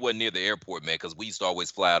 man, I wasn't near the airport, man, because we used to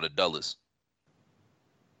always fly out of Dulles,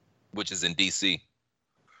 which is in DC.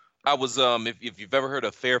 I was if you've ever heard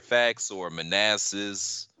of Fairfax or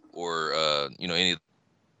Manassas or you know, any of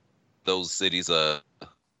those cities,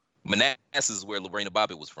 Manassas is where Lorena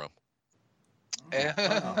Bobbitt was from.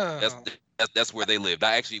 Oh. That's where they lived.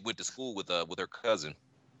 I actually went to school with her cousin.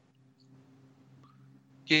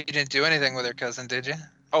 You didn't do anything with her cousin, did you?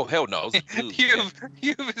 Oh, hell no. It was a dude.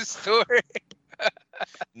 you have a story.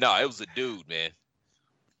 No, it was a dude, man.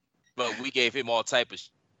 But we gave him all type of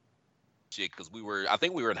shit because I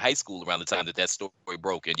think we were in high school around the time that story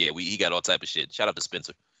broke. And yeah, he got all type of shit. Shout out to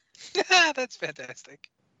Spencer. That's fantastic.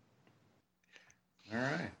 All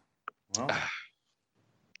right. Well,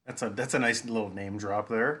 that's a nice little name drop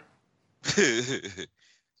there. When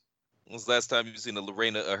was the last time you seen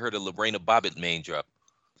heard a Lorena Bobbitt name drop?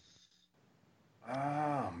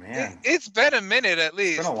 Oh man, it's been a minute at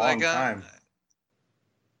least. It's been a long time.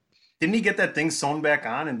 Didn't he get that thing sewn back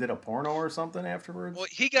on and did a porno or something afterwards? Well,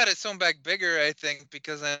 he got it sewn back bigger, I think,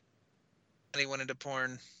 because then he went into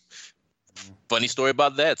porn. Funny story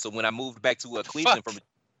about that. So when I moved back to Cleveland from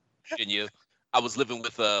Virginia, I was living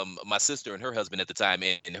with my sister and her husband at the time,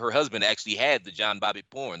 and her husband actually had the John Bobbitt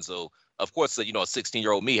porn. So of course, you know, a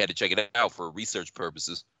 16-year-old me had to check it out for research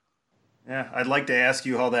purposes. Yeah, I'd like to ask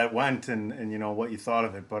you how that went and you know what you thought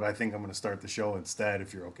of it, but I think I'm going to start the show instead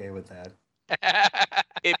if you're okay with that.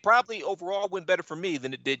 It probably overall went better for me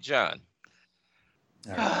than it did John.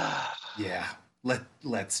 All right. Yeah,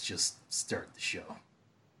 let's just start the show.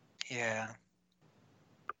 Yeah.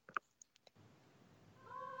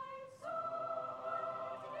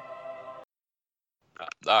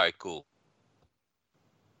 All right, cool.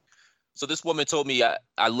 So this woman told me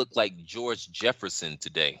I look like George Jefferson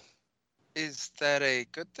today. Is that a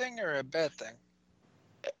good thing or a bad thing?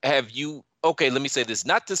 Okay, let me say this,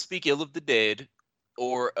 not to speak ill of the dead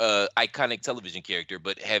or iconic television character,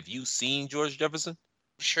 but have you seen George Jefferson?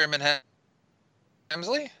 Sherman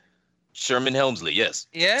Hemsley? Sherman Hemsley, yes.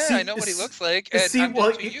 Yeah, I know what he looks like. And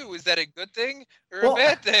to you, is that a good thing or a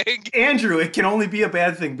bad thing? Andrew, it can only be a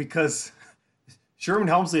bad thing because Sherman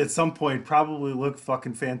Hemsley at some point probably looked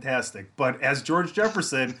fucking fantastic. But as George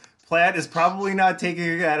Jefferson, Platt is probably not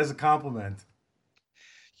taking that as a compliment.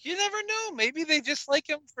 You never know. Maybe they just like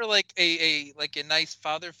him for like a nice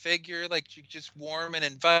father figure, like just warm and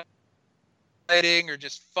inviting, exciting or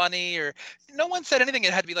just funny, or no one said anything.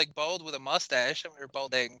 It had to be like bald with a mustache or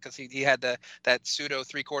balding because he had that pseudo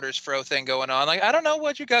 3/4 fro thing going on. Like, I don't know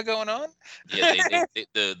what you got going on. Yeah,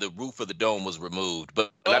 the roof of the dome was removed.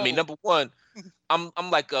 But I mean, number one, I'm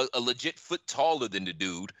like a legit foot taller than the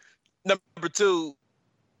dude. Number two,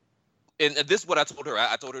 and this is what I told her.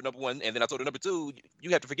 I told her number one, and then I told her number two, you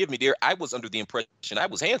have to forgive me, dear. I was under the impression I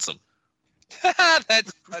was handsome.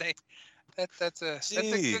 That's funny. That's a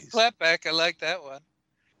good clapback. I like that one.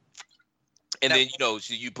 And then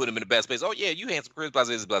you put him in the best place. Oh yeah, you handsome, Chris, blah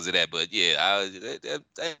that. But yeah,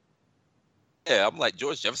 I'm like,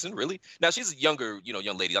 George Jefferson, really? Now she's a younger,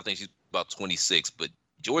 young lady. I think she's about 26. But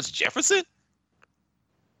George Jefferson?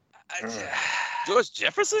 George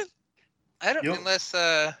Jefferson? I don't, unless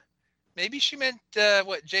maybe she meant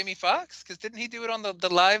Jamie Foxx? Because didn't he do it on the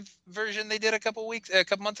live version they did a couple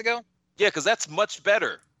months ago? Yeah, because that's much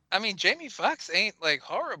better. I mean, Jamie Foxx ain't like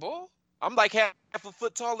horrible. I'm like half a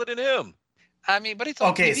foot taller than him. I mean, but it's on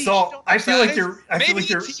okay. TV. So I feel like you're. I maybe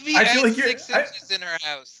feel like TV you're. I feel like you're. 6 inches in her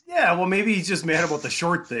house. Yeah, well, maybe he's just mad about the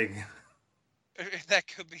short thing. That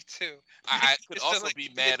could be too. I could also be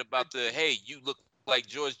mad about the hey, you look like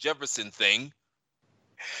George Jefferson thing.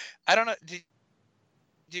 I don't know. Do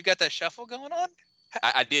you got that shuffle going on?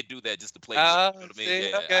 I did do that just to play. You know what I mean? See,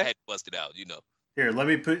 yeah, okay. I had to bust it out. Here, let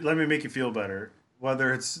me make you feel better.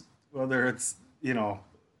 Whether it's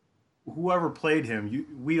whoever played him,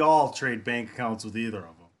 we all trade bank accounts with either of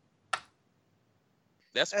them.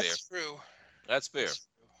 That's fair. True. That's fair.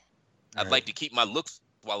 I'd like to keep my looks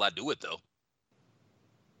while I do it, though.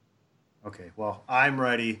 Okay, well, I'm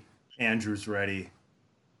ready. Andrew's ready.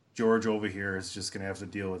 George over here is just going to have to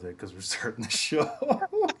deal with it because we're starting the show.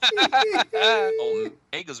 Oh,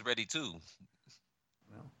 Mega's ready, too.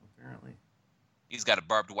 Well, apparently. He's got a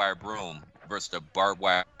barbed wire broom versus a barbed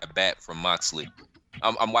wire bat from Moxley.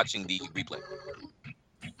 I'm watching the replay.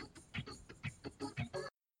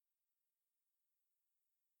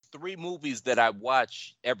 Three movies that I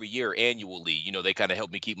watch every year annually. They kind of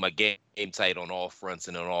help me keep my game tight on all fronts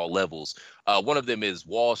and on all levels. One of them is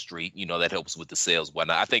Wall Street. That helps with the sales,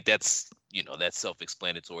 whatnot. I think that's that's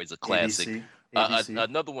self-explanatory. It's a classic. ABC.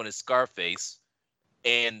 Another one is Scarface.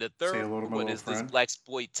 And the third one is friend. this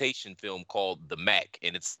blaxploitation film called The Mac,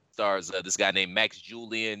 and it stars this guy named Max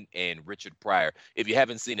Julian and Richard Pryor. If you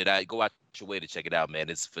haven't seen it, go out your way to check it out, man.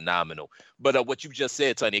 It's phenomenal. But what you just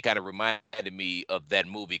said, Tony, it kind of reminded me of that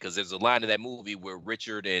movie because there's a line in that movie where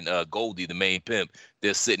Richard and Goldie, the main pimp,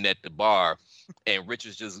 they're sitting at the bar, and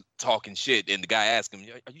Richard's just talking shit, and the guy asks him,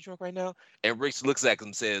 "Are you drunk right now?" And Rich looks at him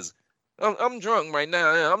and says, I'm drunk right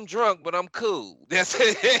now. Yeah, I'm drunk, but I'm cool. That's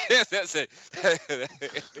it. That's it.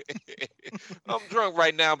 I'm drunk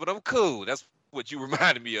right now, but I'm cool. That's what you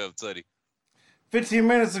reminded me of, Teddy. 15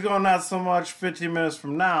 minutes ago, not so much. 15 minutes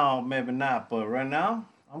from now, maybe not. But right now,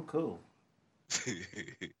 I'm cool.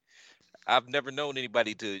 I've never known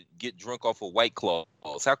anybody to get drunk off of White Claws.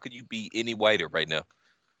 How could you be any whiter right now?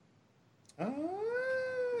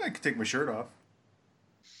 I could take my shirt off.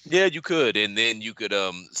 Yeah, you could, and then you could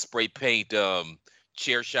spray paint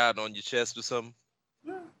Chairshot on your chest or something.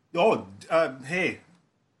 Yeah. Oh, hey,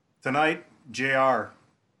 tonight JR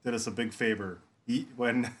did us a big favor.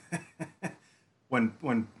 When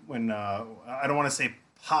I don't want to say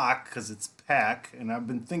Pac because it's Pac, and I've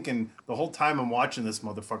been thinking the whole time I'm watching this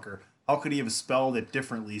motherfucker, how could he have spelled it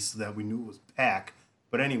differently so that we knew it was Pac?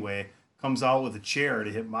 But anyway, comes out with a chair to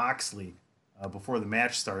hit Moxley. Before the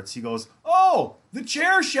match starts, he goes, "Oh, the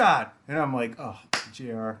chair shot," and I'm like, "Oh,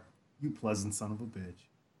 JR, you pleasant son of a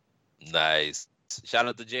bitch." Nice. Shout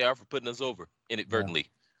out to JR for putting us over inadvertently. Yeah.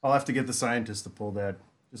 I'll have to get the scientist to pull that.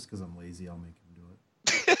 Just because I'm lazy, I'll make him do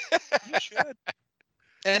it. You should.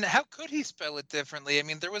 And how could he spell it differently? I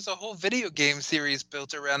mean, there was a whole video game series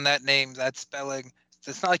built around that name, that spelling.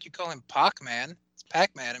 It's not like you call him Pac-Man. It's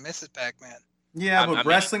Pac-Man and Mrs. Pac-Man. Yeah, but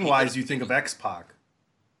wrestling-wise, you think of X-Pac.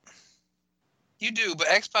 You do, but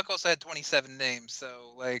X-Pac also had 27 names,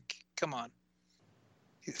 so, like, come on.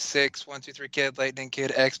 6, 1, 2, 3 Kid, Lightning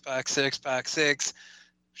Kid, X-Pac, 6,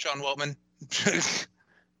 Sean Waltman.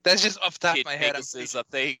 That's just off the top of my head. Pegasus, I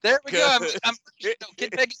think. There we go.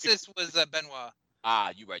 Kid Pegasus was Benoit.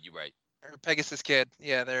 You're right. Or Pegasus Kid.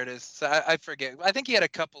 Yeah, there it is. So I forget. I think he had a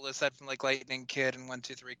couple aside from, like, Lightning Kid and 1,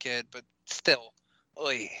 2, 3 Kid, but still.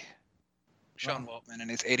 Oy. Sean Waltman and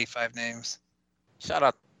his 85 names. Shout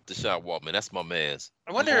out to Sean Waltman. That's my man's.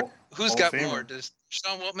 I wonder who's got more. Does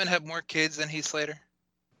Sean Waltman have more kids than Heath Slater?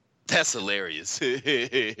 That's hilarious.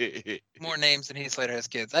 More names than Heath Slater has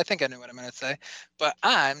kids. I think I knew what I'm going to say. But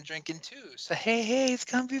I'm drinking too. So, hey, it's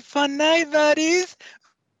going to be a fun night, buddies.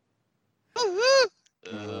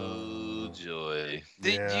 Woo-hoo. joy.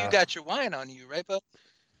 You got your wine on you, right, bud?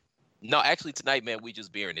 No, actually tonight, man, we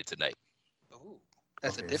just beering it tonight. Oh,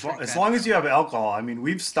 that's a different. As long as you have alcohol. I mean,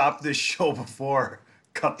 we've stopped this show before,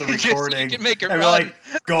 cut the recording, you can make it and run. we're like,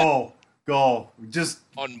 go. Just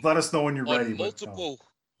let us know when you're ready.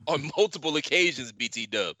 On multiple occasions, BT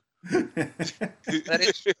Dub. That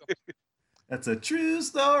is true. That's a true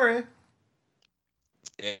story.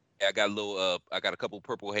 Yeah, I got a couple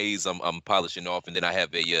Purple Haze I'm polishing off, and then I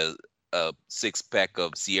have a 6-pack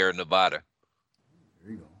of Sierra Nevada.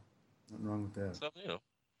 There you go. Nothing wrong with that. So,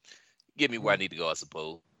 get me where I need to go, I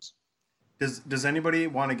suppose. Does anybody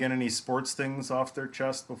want to get any sports things off their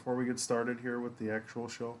chest before we get started here with the actual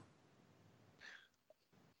show?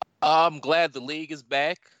 I'm glad the league is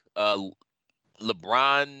back.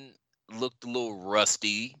 LeBron looked a little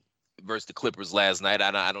rusty versus the Clippers last night.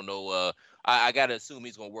 I don't know. I got to assume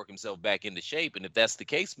he's going to work himself back into shape. And if that's the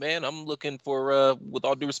case, man, I'm looking for, with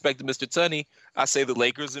all due respect to Mr. Tunney, I say the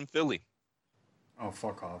Lakers and Philly. Oh,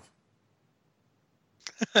 fuck off.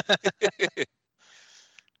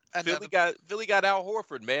 Philly got Al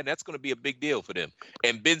Horford, man. That's going to be a big deal for them.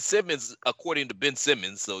 And Ben Simmons, according to Ben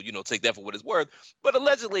Simmons, so, take that for what it's worth. But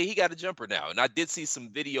allegedly, he got a jumper now. And I did see some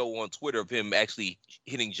video on Twitter of him actually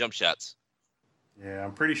hitting jump shots. Yeah,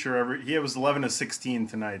 I'm pretty sure he was 11 of 16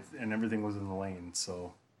 tonight, and everything was in the lane.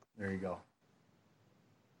 So there you go.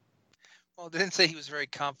 Well, it didn't say he was very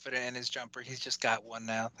confident in his jumper. He's just got one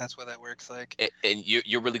now. That's what that works like. And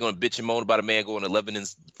you're really going to bitch and moan about a man going 11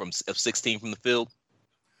 of 16 from the field?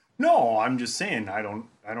 No, I'm just saying I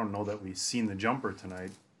don't know that we've seen the jumper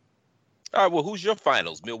tonight. All right, well, who's your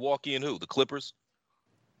finals? Milwaukee and who? The Clippers?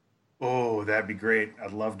 Oh, that'd be great.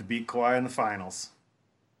 I'd love to beat Kawhi in the finals.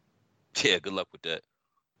 Yeah, good luck with that.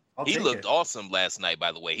 He looked awesome last night,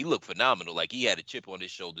 by the way. He looked phenomenal. Like he had a chip on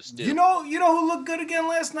his shoulder still. You know who looked good again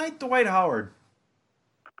last night? Dwight Howard.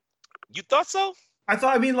 You thought so?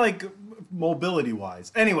 Like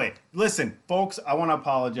mobility-wise. Anyway, listen, folks, I want to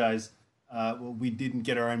apologize. We didn't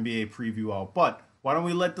get our NBA preview out, but why don't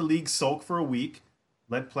we let the league soak for a week?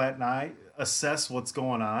 Let Platt and I assess what's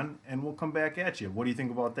going on, and we'll come back at you. What do you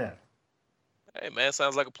think about that? Hey, man,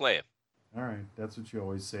 sounds like a plan. All right, that's what you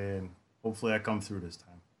always say, and hopefully I come through this time.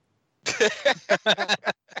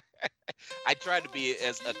 I try to be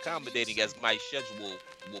as accommodating as my schedule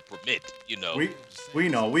will permit, We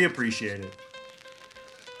know. We appreciate it.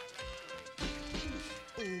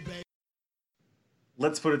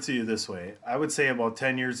 Let's put it to you this way. I would say about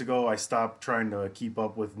 10 years ago, I stopped trying to keep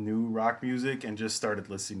up with new rock music and just started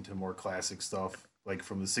listening to more classic stuff, like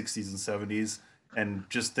from the 60s and 70s, and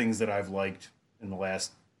just things that I've liked in the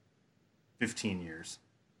last 15 years.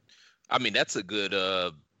 I mean, that's a good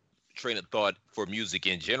train of thought for music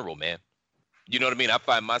in general, man. You know what I mean? I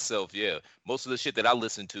find myself, most of the shit that I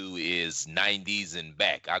listen to is 90s and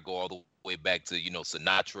back. I go all the way back to,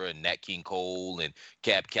 Sinatra and Nat King Cole and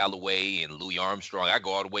Cab Calloway and Louis Armstrong. I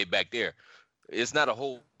go all the way back there. It's not a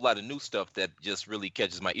whole lot of new stuff that just really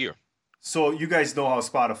catches my ear. So you guys know how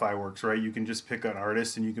Spotify works, right? You can just pick an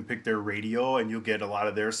artist and you can pick their radio and you'll get a lot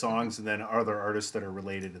of their songs and then other artists that are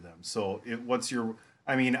related to them. So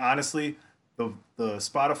honestly, the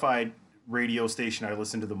Spotify radio station I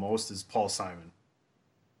listen to the most is Paul Simon.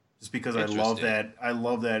 Just because I love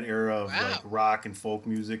that era of like rock and folk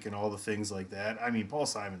music and all the things like that. I mean, Paul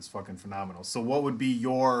Simon's fucking phenomenal. So what would be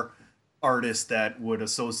your artist that would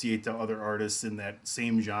associate to other artists in that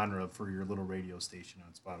same genre for your little radio station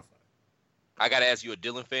on Spotify? I got to ask, you a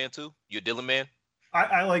Dylan fan too? You a Dylan man?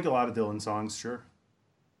 I like a lot of Dylan songs, sure.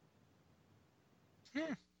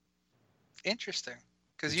 Interesting.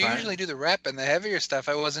 Because you usually do the rap and the heavier stuff.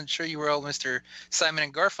 I wasn't sure you were all Mr. Simon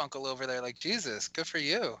and Garfunkel over there. Like, Jesus, good for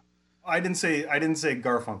you. I didn't say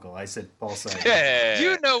Garfunkel. I said Paul Simon.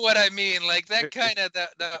 You know what I mean, like that kind of the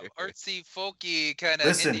artsy, folky kind of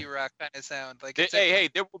indie rock kind of sound. Like, hey,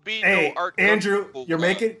 there will be no art. Andrew, you're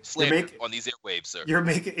making on these airwaves, sir. You're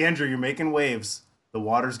making waves. The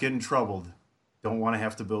water's getting troubled. Don't want to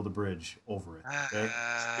have to build a bridge over it. Okay?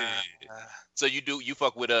 So you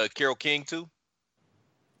fuck with Carole King too?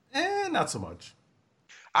 Not so much.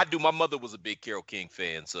 I do. My mother was a big Carole King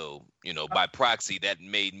fan, so by proxy, that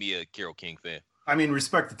made me a Carole King fan. I mean,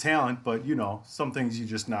 respect the talent, but some things you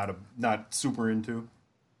just not super into.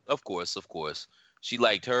 Of course. She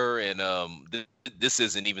liked her, and this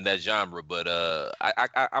isn't even that genre, but I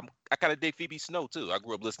kind of dig Phoebe Snow too. I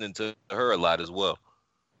grew up listening to her a lot as well.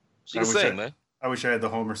 She can sing, man. I wish I had the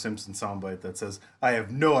Homer Simpson soundbite that says, "I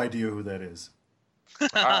have no idea who that is."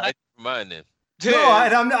 All right, remind them. No,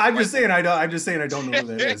 I'm just saying I don't know who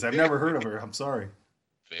that is. I've never heard of her. I'm sorry.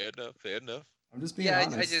 Fair enough. I'm just being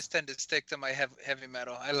honest. honest. I just tend to stick to my heavy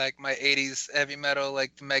metal. I like my 80s heavy metal,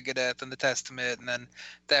 like the Megadeth and the Testament, and then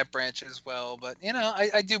that branch as well. But,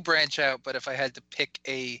 I do branch out, but if I had to pick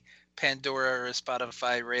a Pandora or a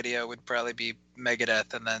Spotify radio, it would probably be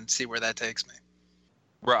Megadeth, and then see where that takes me.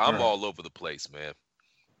 Bro, I'm all over the place, man.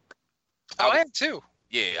 I am too.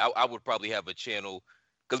 Yeah, I would probably have a channel,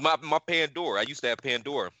 because my Pandora, I used to have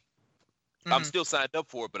Pandora. Mm-hmm. I'm still signed up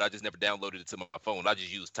for it, but I just never downloaded it to my phone. I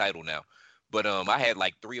just use Tidal now. But I had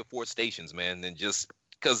like 3 or 4 stations, man, and just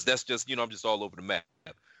because that's just I'm just all over the map.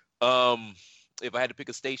 If I had to pick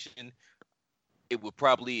a station, it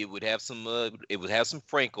would have some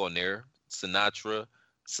Frank on there, Sinatra,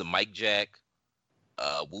 some Mike Jack,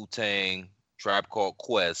 Wu-Tang, Tribe Called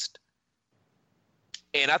Quest,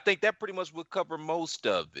 and I think that pretty much would cover most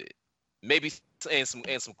of it. Maybe and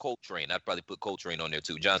some Coltrane. I'd probably put Coltrane on there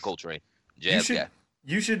too. John Coltrane, jazz guy.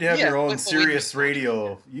 You should have your own Sirius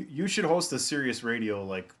radio. You should host a Sirius radio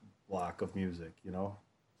like block of music.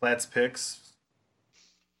 Platts Picks.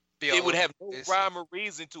 It would have no rhyme or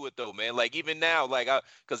reason to it though, man. Like even now, like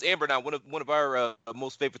because Amber and I, one of our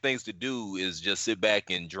most favorite things to do is just sit back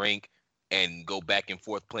and drink and go back and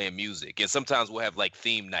forth playing music. And sometimes we'll have like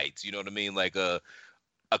theme nights. You know what I mean? Like a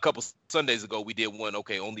couple Sundays ago, we did one.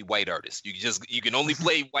 Okay, only white artists. You can only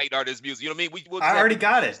play white artists music. You know what I mean? I already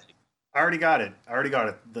got it. I already got it.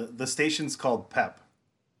 The station's called Pep.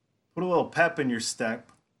 Put a little pep in your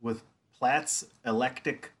step with Platts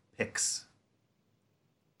Eclectic Picks.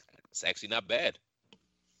 It's actually not bad.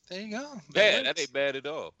 There you go. That ain't bad at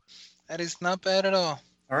all. That is not bad at all.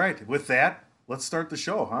 All right. With that, let's start the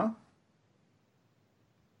show, huh?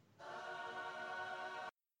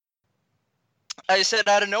 I said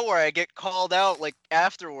out of nowhere, I get called out like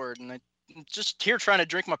afterward, and I'm just here trying to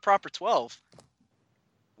drink my proper 12.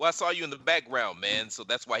 Well, I saw you in the background, man, so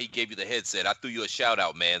that's why he gave you the headset. I threw you a shout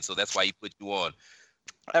out, man, so that's why he put you on.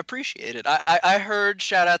 I appreciate it. I heard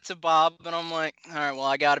shout out to Bob, and I'm like, all right, well,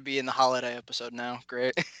 I got to be in the holiday episode now.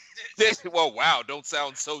 Great. Well, wow, don't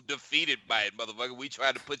sound so defeated by it, motherfucker. We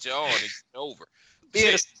tried to put you on and it's over.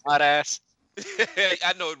 Being a smart ass.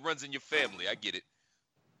 I know it runs in your family. I get it.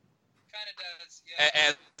 Kind of does,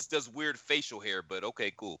 yeah. As does weird facial hair, but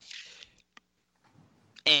okay, cool.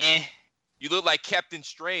 Eh. You look like Captain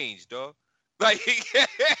Strange, dog. Like,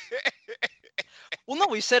 well, no,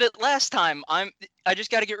 we said it last time. I just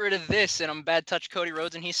got to get rid of this, and I'm Bad Touch Cody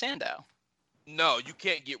Rhodes, and he's Sandow. No, you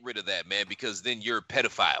can't get rid of that, man, because then you're a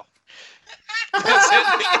pedophile.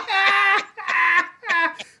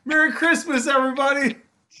 Merry Christmas, everybody.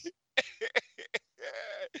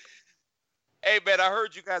 Hey, man, I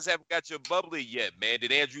heard you guys haven't got your bubbly yet, man.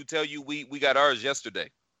 Did Andrew tell you we got ours yesterday?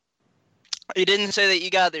 He didn't say that you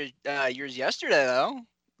got yours yesterday, though.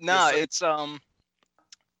 No, it's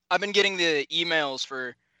I've been getting the emails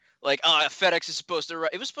for like, FedEx is supposed to arrive.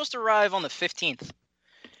 It was supposed to arrive on the 15th.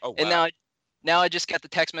 Oh, wow. And now I just got the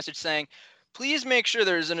text message saying, please make sure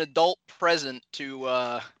there's an adult present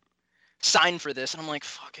to sign for this. And I'm like,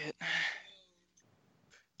 fuck it.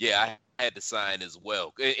 Yeah, I had to sign as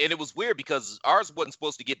well. And it was weird because ours wasn't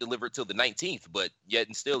supposed to get delivered till the 19th, but yet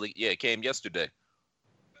and still, it came yesterday.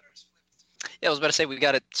 Yeah, I was about to say we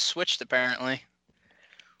got it switched apparently.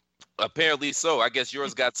 Apparently so. I guess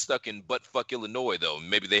yours got stuck in buttfuck Illinois, though.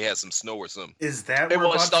 Maybe they had some snow or something. Is that where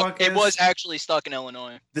buttfuck is? It was actually stuck in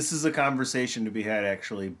Illinois. This is a conversation to be had,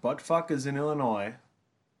 actually. Buttfuck is in Illinois.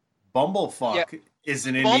 Bumblefuck is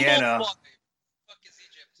in Indiana. Bumblefuck is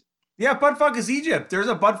Egypt. Yeah, buttfuck is Egypt.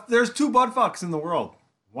 There's 2 buttfucks in the world.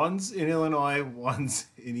 One's in Illinois, one's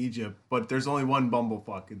in Egypt. But there's only one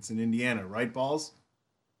bumblefuck. It's in Indiana, right, Balls?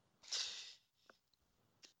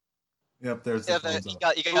 Yep, there's the thumbs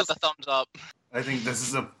up. You got the thumbs up. I think this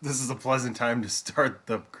is a pleasant time to start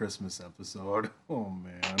the Christmas episode. Oh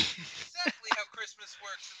man. Exactly how Christmas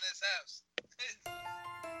works in this house.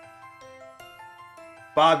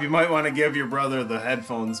 Bob, you might want to give your brother the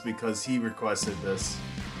headphones because he requested this.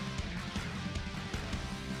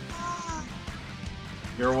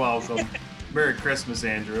 You're welcome. Merry Christmas,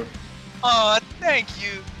 Andrew. Oh, thank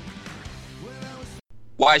you.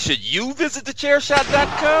 Why should you visit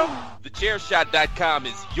thechairshot.com? Thechairshot.com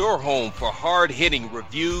is your home for hard-hitting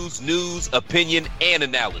reviews, news, opinion, and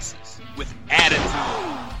analysis with attitude.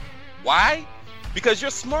 Why? Because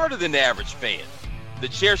you're smarter than the average fan.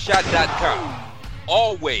 Thechairshot.com.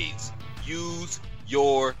 Always use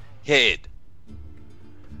your head.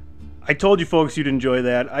 I told you folks you'd enjoy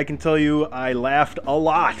that. I can tell you I laughed a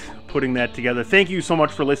lot putting that together. Thank you so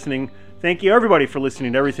much for listening. Thank you, everybody, for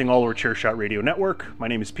listening to everything all over Chairshot Radio Network. My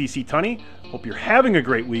name is PC Tunney. Hope you're having a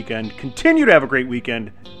great weekend. Continue to have a great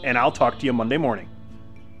weekend, and I'll talk to you Monday morning.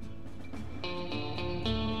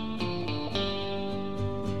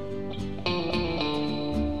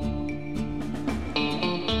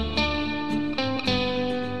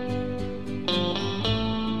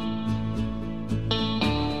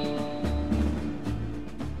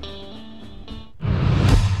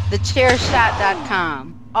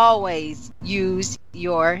 thechairshot.com. Always use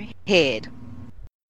your head.